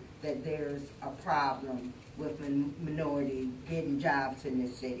know that there's a problem with minority getting jobs in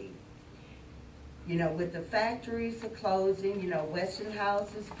the city. You know, with the factories are closing, you know,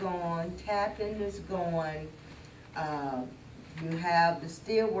 Westinghouse is gone, Tappan is gone, you have the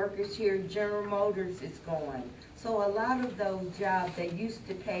steel workers here, General Motors is gone. So a lot of those jobs that used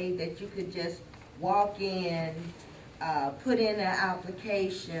to pay that you could just walk in, put in an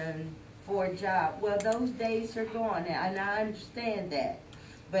application for a job, well, those days are gone now, and I understand that.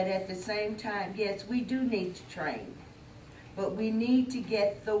 But at the same time, yes, we do need to train, but we need to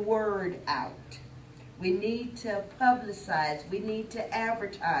get the word out. We need to publicize. We need to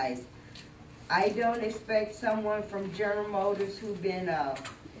advertise. I don't expect someone from General Motors who's been a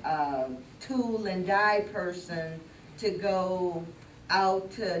tool and die person to go out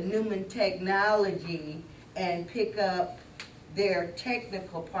to Newman Technology and pick up their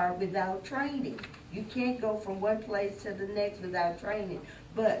technical part without training. You can't go from one place to the next without training.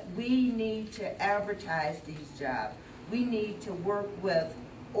 But we need to advertise these jobs. We need to work with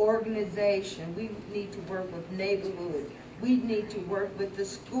organization. We need to work with neighborhood. We need to work with the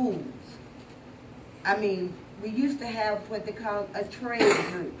schools. I mean, we used to have what they call a trade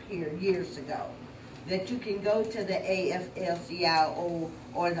group here years ago, that you can go to the AFL-CIO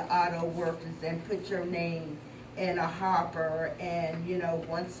or the auto workers and put your name in a hopper, and you know,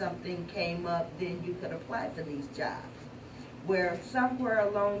 once something came up, then you could apply for these jobs. Where somewhere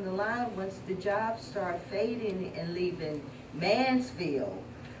along the line, once the jobs start fading and leaving Mansfield,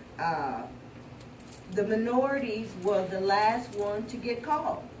 the minorities were the last one to get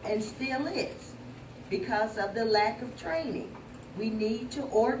called, and still is, because of the lack of training. We need to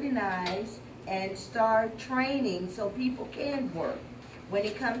organize and start training so people can work. When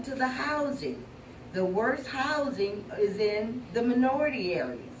it comes to the housing, The worst housing is in the minority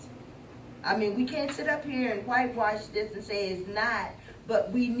areas. I mean, we can't sit up here and whitewash this and say it's not,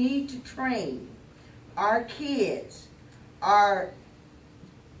 but we need to train our kids, our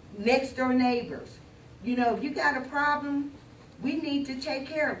next door neighbors. You know, if you got a problem, we need to take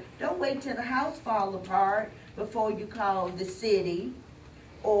care of it. Don't wait till the house fall apart before you call the city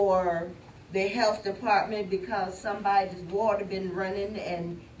or the health department because somebody's water been running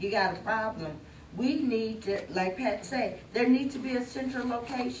and you got a problem. We need to, like Pat said, there needs to be a central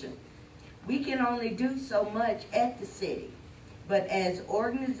location. We can only do so much at the city, but as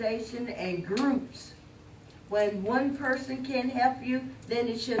organization and groups, when one person can't help you, then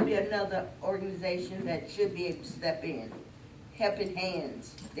it should be another organization that should be able to step in. Helping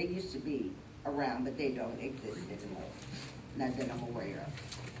hands, they used to be around, but they don't exist anymore. Not that I'm aware of.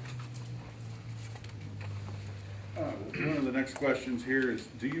 One of the next questions here is,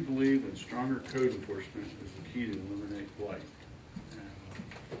 do you believe that stronger code enforcement is the key to eliminate blight?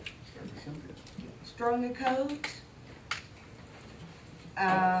 Start with Cynthia. Stronger codes?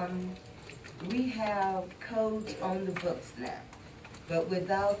 We have codes on the books now, but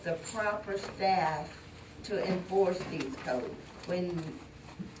without the proper staff to enforce these codes. When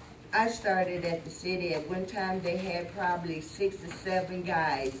I started at the city, at one time they had probably 6 or 7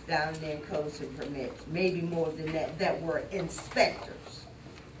 guys down there in codes and permits, maybe more than that, that were inspectors.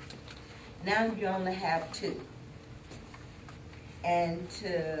 Now you only have 2. And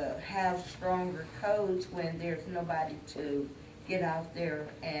to have stronger codes when there's nobody to get out there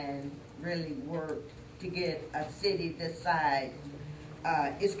and really work to get a city this size,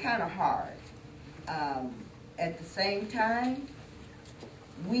 it's kind of hard. At the same time,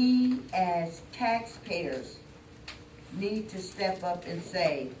 we as taxpayers need to step up and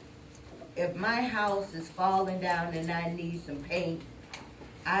say, if my house is falling down and I need some paint,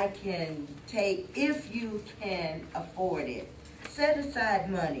 I can take, if you can afford it, set aside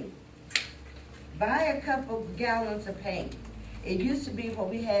money. Buy a couple of gallons of paint. It used to be when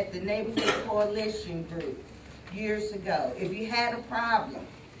we had the Neighborhood Coalition group years ago. If you had a problem,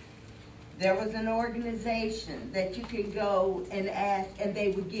 there was an organization that you could go and ask, and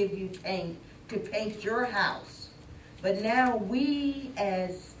they would give you paint to paint your house. But now we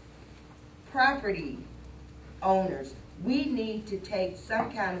as property owners, we need to take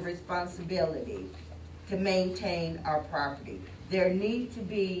some kind of responsibility to maintain our property. There need to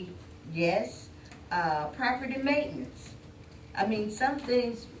be, yes, property maintenance. I mean, some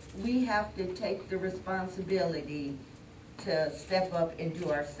things we have to take the responsibility to step up and do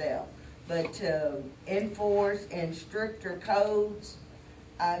ourselves. But to enforce and stricter codes,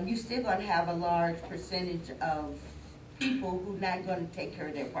 you're still going to have a large percentage of people who are not going to take care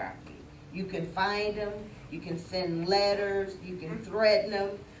of their property. You can find them, you can send letters, you can threaten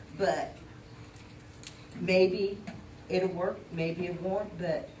them, but maybe it'll work, maybe it won't.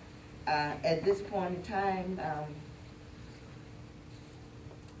 But at this point in time,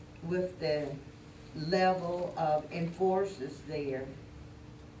 with the level of enforcers there,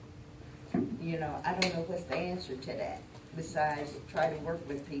 you know, I don't know what's the answer to that, besides try to work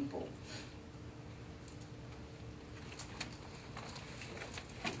with people.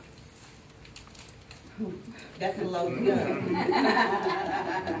 That's a loaded gun.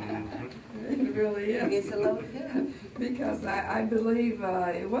 It really is. It's a loaded gun. Because I believe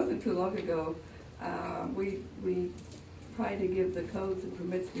it wasn't too long ago, we tried to give the codes and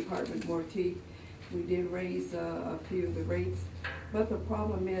permits department more teeth. We did raise a few of the rates, but the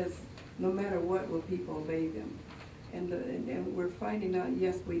problem is, no matter what, will people obey them? And we're finding out,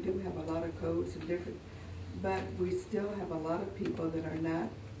 yes, we do have a lot of codes and different, but we still have a lot of people that are not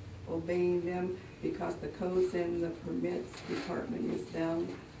obeying them because the codes and the permits department is down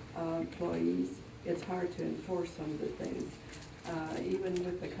employees. It's hard to enforce some of the things. Even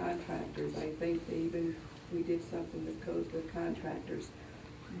with the contractors, I think we did something with codes with contractors.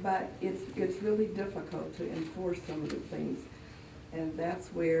 But it's really difficult to enforce some of the things. And that's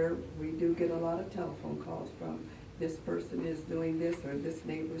where we do get a lot of telephone calls from. This person is doing this, or this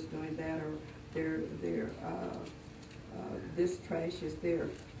neighbor's doing that, or this trash is there.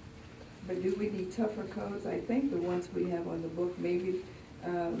 But do we need tougher codes? I think the ones we have on the book, maybe,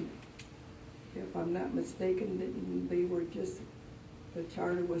 if I'm not mistaken, they were just, the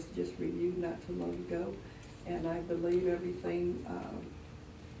charter was just reviewed not too long ago, and I believe everything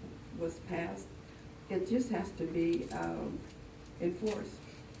was passed. It just has to be enforced.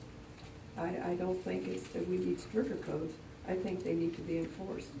 I don't think it's that we need stricter codes. I think they need to be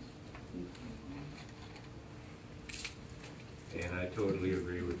enforced. And I totally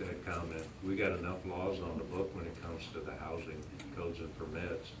agree with that comment. We got enough laws on the book when it comes to the housing codes and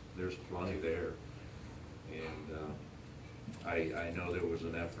permits. There's plenty there. And I know there was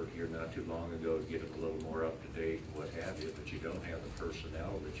an effort here not too long ago to get it a little more up to date and what have you, but you don't have the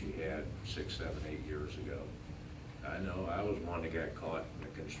personnel that you had 6, 7, 8 years ago. I know I was one that got caught in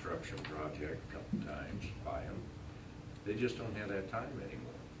a construction project a couple times by them. They just don't have that time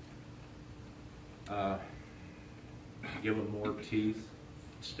anymore. Give them more teeth,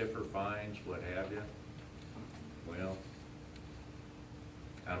 stiffer fines, what have you. Well,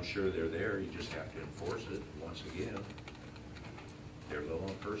 I'm sure they're there, you just have to enforce it. Once again, they're low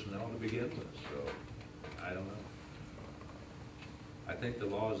on personnel to begin with, so I don't know. I think the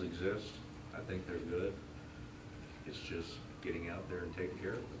laws exist. I think they're good. It's just getting out there and taking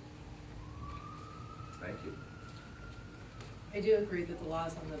care of them. Thank you. I do agree that the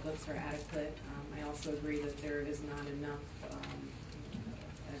laws on the books are adequate. I also agree that there is not enough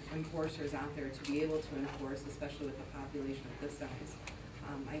enforcers out there to be able to enforce, especially with a population of this size.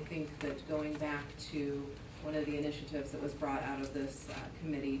 I think that going back to one of the initiatives that was brought out of this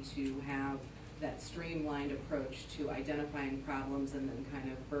committee to have that streamlined approach to identifying problems and then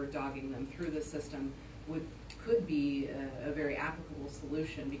kind of bird dogging them through the system could be a very applicable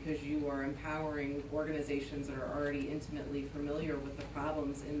solution, because you are empowering organizations that are already intimately familiar with the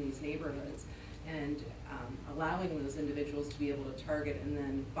problems in these neighborhoods, and allowing those individuals to be able to target and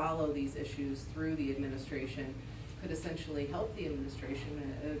then follow these issues through the administration could essentially help the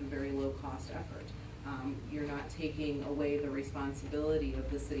administration at a very low cost effort. You're not taking away the responsibility of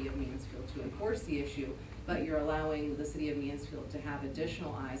the city of Mansfield to enforce the issue, but you're allowing the city of Mansfield to have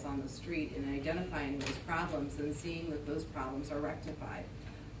additional eyes on the street in identifying those problems and seeing that those problems are rectified.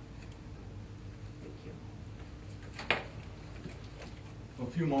 Thank you. Well,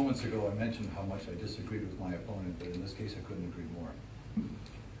 a few moments ago, I mentioned how much I disagreed with my opponent, but in this case, I couldn't agree more.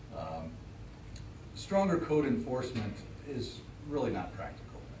 Stronger code enforcement is really not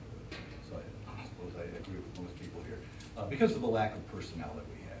practical. So I suppose I agree with most people here. Because of the lack of personnel that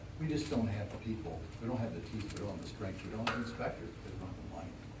we have. We just don't have the people, we don't have the teeth, we don't have the strength, we don't have inspectors, we don't have the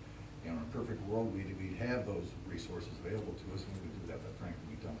money. You know, in a perfect world, we'd have those resources available to us, and we would do that, but frankly,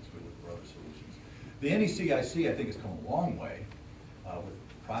 we don't, so we look for other solutions. The NECIC, I think, has come a long way with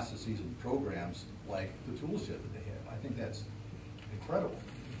processes and programs like the tool shed that they have. I think that's incredible.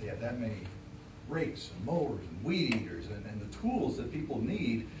 They have that many rakes and mowers and weed eaters and the tools that people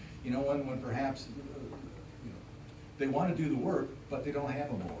need, you know, when perhaps they want to do the work, but they don't have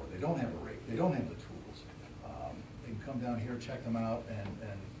a mower, they don't have a rake, they don't have the tools. They can come down here, check them out,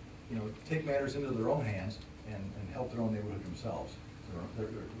 and you know, take matters into their own hands and help their own neighborhood themselves. They're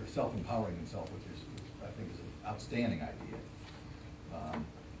self-empowering themselves, which I think is an outstanding idea.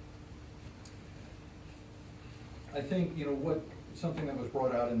 I think, you know, something that was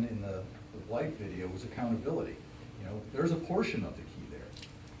brought out in the blight video was accountability. You know, there's a portion of the key there.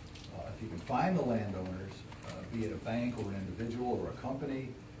 If you can find the landowners, be it a bank or an individual or a company,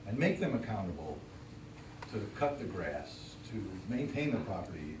 and make them accountable to cut the grass, to maintain the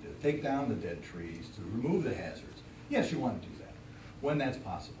property, to take down the dead trees, to remove the hazards. Yes, you want to do that, when that's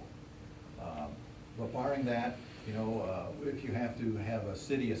possible. But barring that, you know, if you have to have a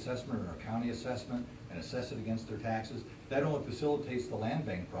city assessment or a county assessment and assess it against their taxes, that only facilitates the land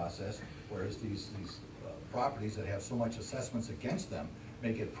bank process, whereas these properties that have so much assessments against them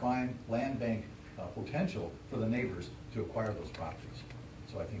make it prime land bank potential for the neighbors to acquire those properties.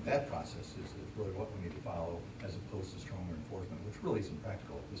 So I think that process is really what we need to follow, as opposed to stronger enforcement, which really isn't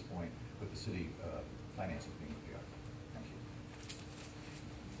practical at this point with the city finances being what they are. Thank you.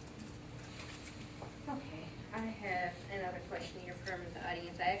 Okay, I have another question here from the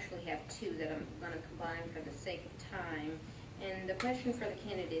audience. I actually have two that I'm going to combine for the sake of time. And the question for the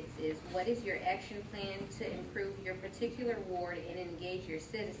candidates is, what is your action plan to improve your particular ward and engage your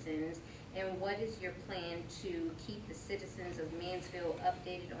citizens? And what is your plan to keep the citizens of Mansfield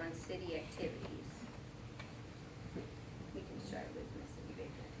updated on city activities? We can start with Ms. Cynthia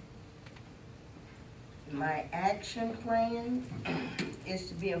Baker. My action plan is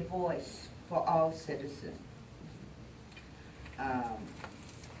to be a voice for all citizens.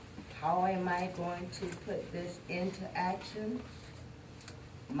 How am I going to put this into action?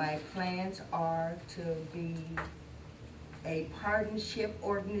 My plans are to be a partnership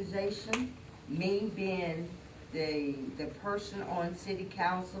organization, me being the person on city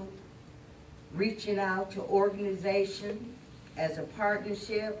council, reaching out to organizations as a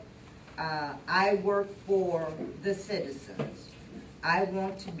partnership. I work for the citizens. I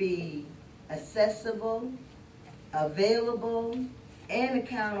want to be accessible, available, and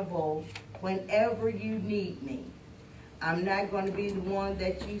accountable whenever you need me. I'm not going to be the one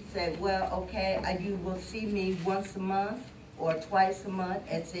that you say, well, okay, you will see me once a month or twice a month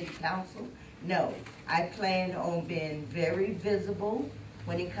at city council. No, I plan on being very visible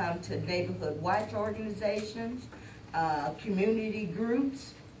when it comes to neighborhood watch organizations, community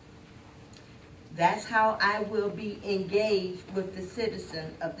groups. That's how I will be engaged with the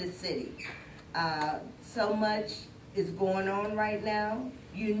citizen of the city. So much is going on right now.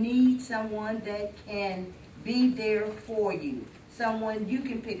 You need someone that can be there for you. Someone you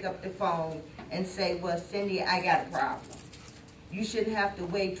can pick up the phone and say, well, Cindy, I got a problem. You shouldn't have to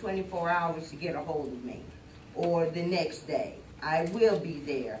wait 24 hours to get a hold of me, or the next day. I will be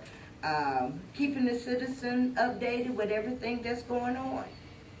there. Keeping the citizen updated with everything that's going on.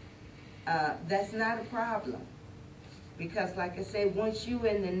 That's not a problem. Because like I say, once you're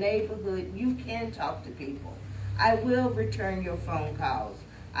in the neighborhood, you can talk to people. I will return your phone calls.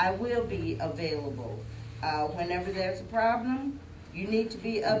 I will be available. Whenever there's a problem, you need to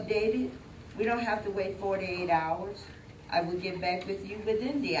be updated. We don't have to wait 48 hours. I will get back with you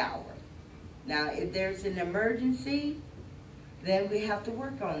within the hour. Now, if there's an emergency, then we have to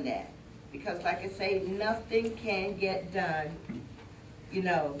work on that. Because like I say, nothing can get done, you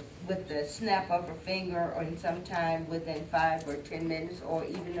know, with the snap of a finger or sometime within 5 or 10 minutes or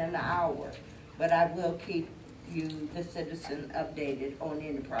even an hour. But I will keep you, the citizen, updated on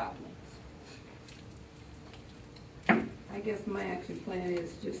any problems. I guess my action plan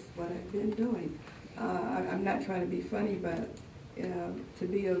is just what I've been doing. I'm not trying to be funny, but to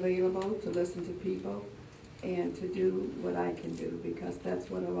be available, to listen to people, and to do what I can do, because that's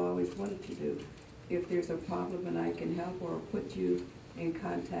what I've always wanted to do. If there's a problem and I can help or put you in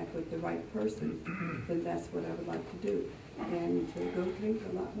contact with the right person, then that's what I would like to do. And to go drink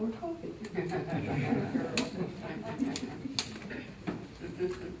a lot more coffee.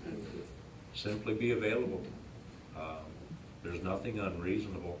 Simply be available. There's nothing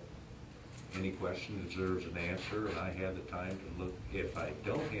unreasonable. Any question deserves an answer, and I have the time to look. If I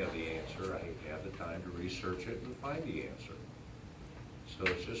don't have the answer, I have the time to research it and find the answer. So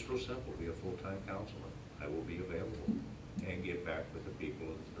it's just real simple. Be a full-time counselor. I will be available and get back with the people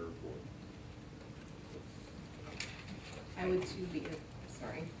of the third ward. I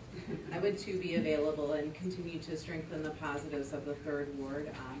would too be available and continue to strengthen the positives of the third ward.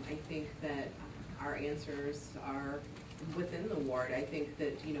 I think that our answers are within the ward. I think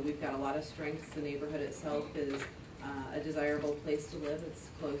that, you know, we've got a lot of strengths. The neighborhood itself is a desirable place to live. It's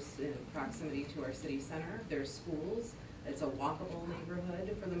close in proximity to our city center. There's schools. It's a walkable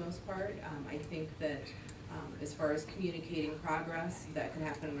neighborhood for the most part. I think that as far as communicating progress, that could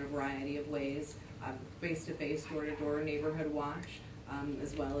happen in a variety of ways. Face-to-face, door-to-door neighborhood watch,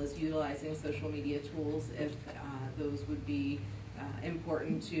 as well as utilizing social media tools if those would be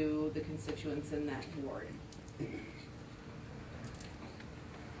important to the constituents in that ward.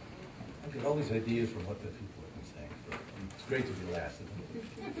 I get all these ideas from what the people have been saying, so it's great to be last.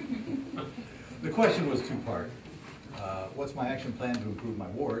 The question was two-part. What's my action plan to improve my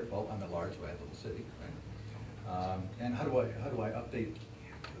ward? Well, I'm at large, so I have a little city, right? And how do I update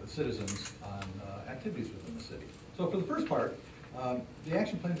citizens on activities within the city? So for the first part, the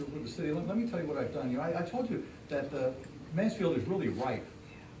action plan to improve the city, let me tell you what I've done. You know, I told you that Mansfield is really ripe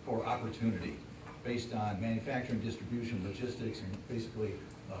for opportunity based on manufacturing, distribution, logistics, and basically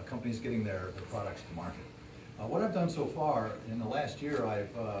companies getting their products to market. What I've done so far in the last year, I've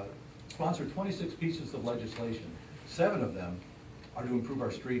sponsored 26 pieces of legislation. 7 of them are to improve our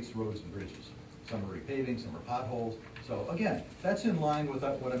streets, roads, and bridges. Some are repaving, some are potholes. So again, that's in line with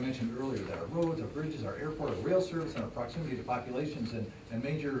what I mentioned earlier, that our roads, our bridges, our airport, our rail service, and our proximity to populations and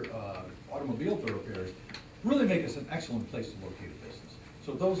major automobile thoroughfares really make us an excellent place to locate a business.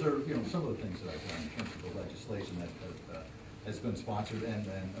 So those are, you know, some of the things that I've done in terms of the legislation that has been sponsored and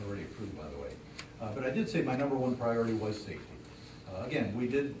already approved, by the way. But I did say my #1 priority was safety. Again, we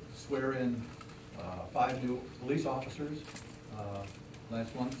did swear in 5 new police officers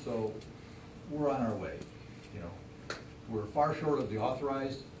last month, so we're on our way. You know, we're far short of the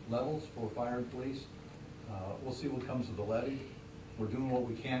authorized levels for fire and police. We'll see what comes of the levy. We're doing what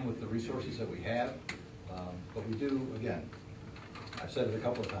we can with the resources that we have, but we do, again, I've said it a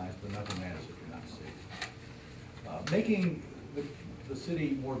couple of times, but nothing matters if you're not safe. Making the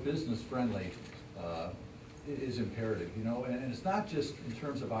city more business friendly is imperative, you know, and it's not just in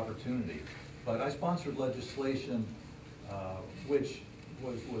terms of opportunity, but I sponsored legislation which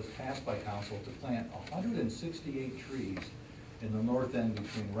was passed by council to plant 168 trees in the north end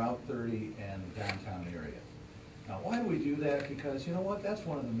between Route 30 and the downtown area. Now, why do we do that? Because, you know what, that's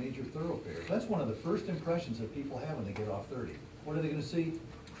one of the major thoroughfares. That's one of the first impressions that people have when they get off 30. What are they going to see?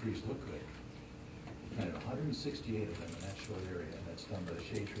 Trees look good. Planted 168 of them in that short area, and that's done by the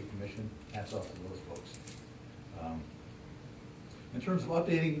Shade Tree Commission. Hats off to those folks. In terms of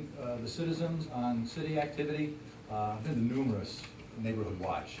updating the citizens on city activity, I've been to numerous neighborhood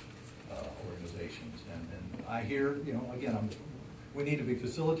watch organizations, and I hear, again, we need to be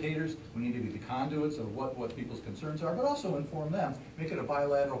facilitators, we need to be the conduits of what people's concerns are, but also inform them, make it a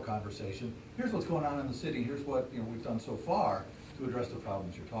bilateral conversation. Here's what's going on in the city, here's what we've done so far to address the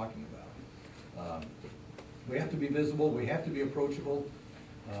problems you're talking about. We have to be visible, we have to be approachable.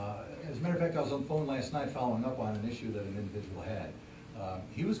 As a matter of fact, I was on the phone last night following up on an issue that an individual had.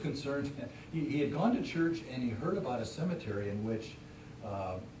 He was concerned, he had gone to church and he heard about a cemetery in which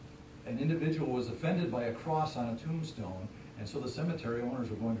an individual was offended by a cross on a tombstone, and so the cemetery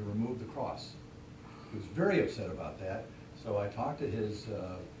owners were going to remove the cross. He was very upset about that, so I talked to his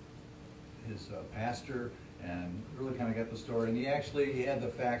pastor and really kind of got the story, and he had the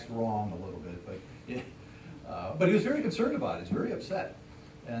facts wrong a little bit, but he was very concerned about it, he was very upset.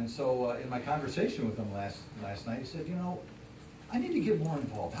 And so in my conversation with him last night, he said, I need to get more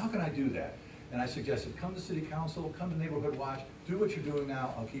involved. How can I do that? And I suggested, come to City Council, come to Neighborhood Watch, do what you're doing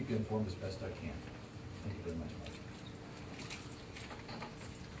now. I'll keep you informed as best I can. Thank you very much, Mike.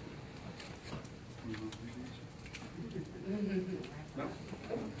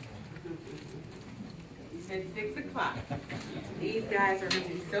 You said 6 o'clock. These guys are going to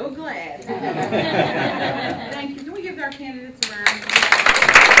be so glad. Thank you. Can we give our candidates a round?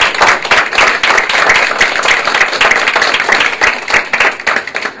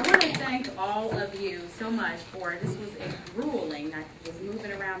 I want to thank all of you so much for, this was a grueling, I was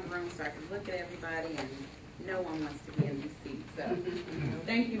moving around the room so I could look at everybody, and no one wants to be in these seats. So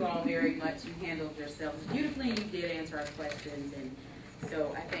thank you all very much. You handled yourselves beautifully, and you did answer our questions, and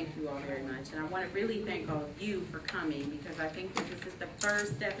so I thank you all very much. And I want to really thank all of you for coming, because I think that this is the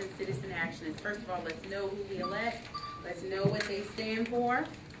first step in citizen action. Is first of all, let's know who we elect. Let's know what they stand for.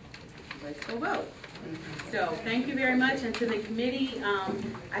 Let's go vote. So thank you very much. And to the committee,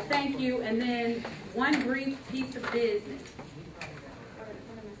 I thank you. And then one brief piece of business.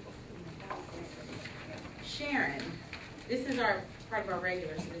 Sharon, this is part of our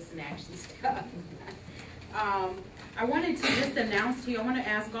regular citizen action stuff. I wanted to just announce to you, I want to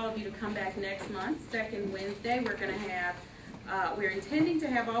ask all of you to come back next month, second Wednesday. We're going to have, we're intending to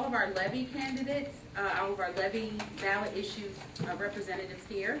have all of our levy candidates, all of our levy ballot issues representatives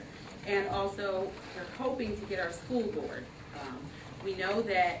here, and also we're hoping to get our school board. We know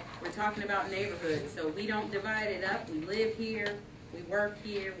that we're talking about neighborhoods, so we don't divide it up. We live here, we work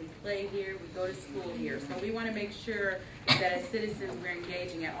here, we play here, we go to school here. So we want to make sure that as citizens we're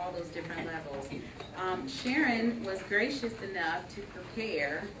engaging at all those different levels. Sharon was gracious enough to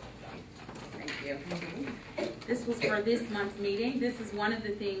prepare, thank you. This was for this month's meeting. This is one of the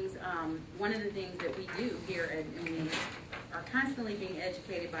things that we do here, and we are constantly being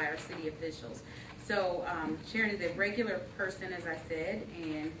educated by our city officials. So Sharon is a regular person, as I said,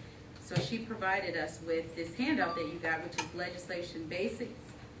 and so she provided us with this handout that you got, which is legislation basics,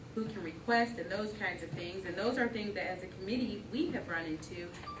 who can request, and those kinds of things. And those are things that as a committee we have run into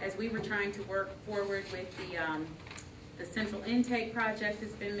as we were trying to work forward with the central intake project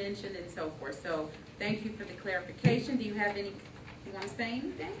that's been mentioned and so forth. So thank you for the clarification. Do you have any, you want to say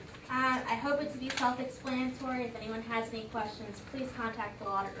anything? I hope it to be self-explanatory. If anyone has any questions, please contact the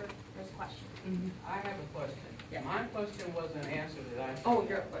auditor for those questions. I have a question. Yeah. My question wasn't answered that I. Oh,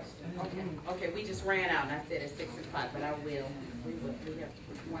 your question. Okay. Okay, we just ran out and I said at 6 o'clock, but I will. We have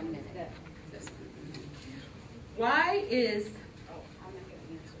 1 minute. Why is,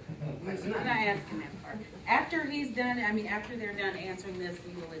 I'm not going to answer. I'm not asking that part. After he's done, after they're done answering this,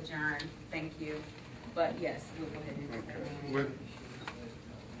 we will adjourn. Thank you. But yes, we'll go ahead and answer. Okay. With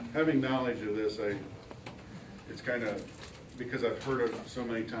having knowledge of this, it's kind of, because I've heard it so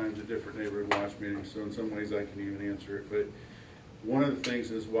many times at different neighborhood watch meetings, so in some ways I can even answer it. But one of the things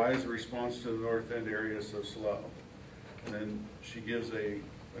is, why is the response to the North End area so slow? And then she gives a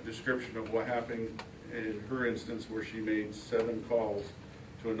description of what happened in her instance, where she made 7 calls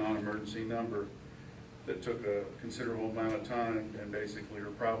to a non-emergency number that took a considerable amount of time, and basically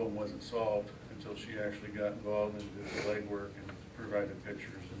her problem wasn't solved until she actually got involved and did the legwork and provided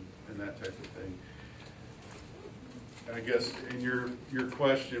pictures and that type of thing. I guess, and your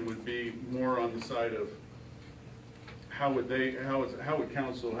question would be more on the side of how would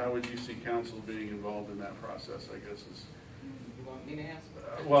you see council being involved in that process, I guess is. You want me to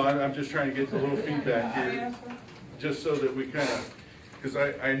answer? Well, I'm just trying to get a little feedback here, just so that we kind of, because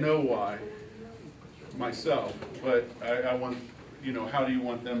I know why myself, but I want, how do you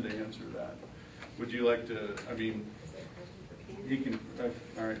want them to answer that? Would you like to, he can,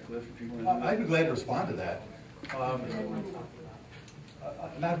 all right, Cliff, if you want to. I'd be glad to respond to that.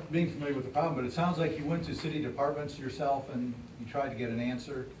 Not being familiar with the problem, but it sounds like you went to city departments yourself and you tried to get an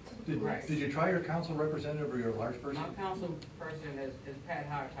answer. Right. Did you try your council representative or your large person? My council person is Pat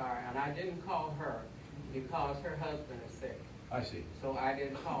Hightower, and I didn't call her because her husband is sick. I see. So I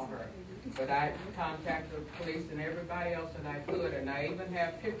didn't call her. But I contacted the police and everybody else that I could, and I even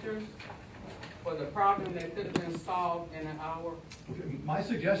have pictures for the problem that could have been solved in an hour. Okay, my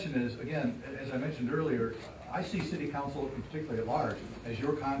suggestion is, again, as I mentioned earlier, I see city council, and particularly at large, as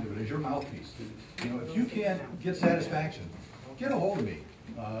your conduit, as your mouthpiece. You know, if you can't get satisfaction, get a hold of me.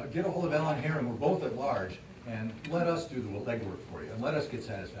 Get a hold of Ellen Herron, we're both at large, and let us do the legwork for you, and let us get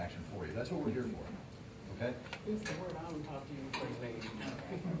satisfaction for you. That's what we're here for, okay? Use the word, I don't talk to you for lady.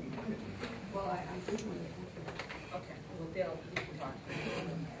 Well, I do want to. Okay, well, Dale, you can talk to me.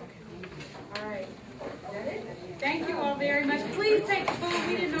 Okay. All right. Is that it? Thank you all very much. Please take the food.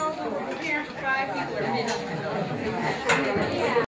 We didn't know if we were preparing for 5 people or 50.